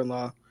soon-to-be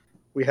mother-in-law,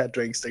 we had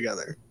drinks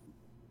together.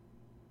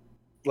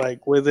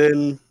 Like,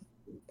 within,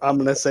 I'm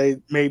gonna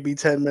say maybe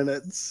 10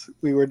 minutes,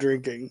 we were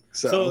drinking.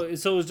 So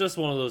it was just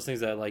one of those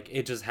things that like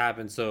it just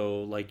happened.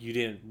 So like you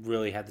didn't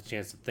really have the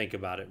chance to think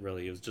about it.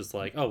 Really, it was just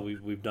like, oh,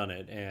 we've done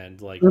it,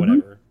 and like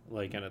whatever,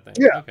 like kind of thing.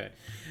 Yeah. Okay.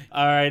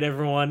 All right,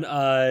 everyone.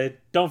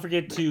 Don't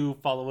forget to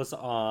follow us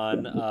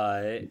on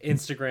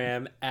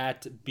Instagram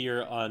at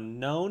Beer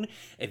Unknown.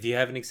 If you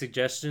have any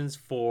suggestions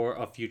for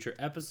a future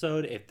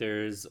episode, if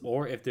there's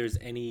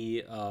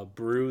any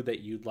brew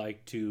that you'd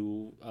like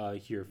to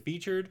hear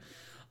featured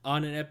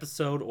on an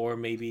episode or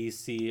maybe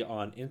see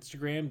on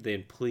Instagram,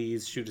 then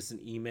please shoot us an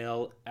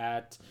email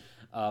at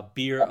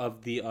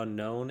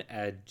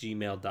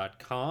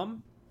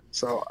beeroftheunknown@gmail.com.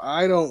 So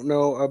I don't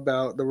know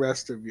about the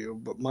rest of you,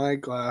 but my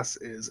glass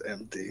is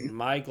empty.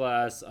 My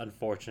glass,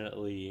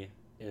 unfortunately,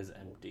 is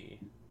empty.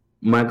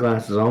 My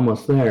glass is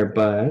almost there,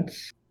 but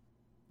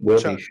will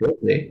Chug. be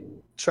shortly.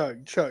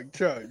 Chug, chug,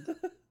 chug.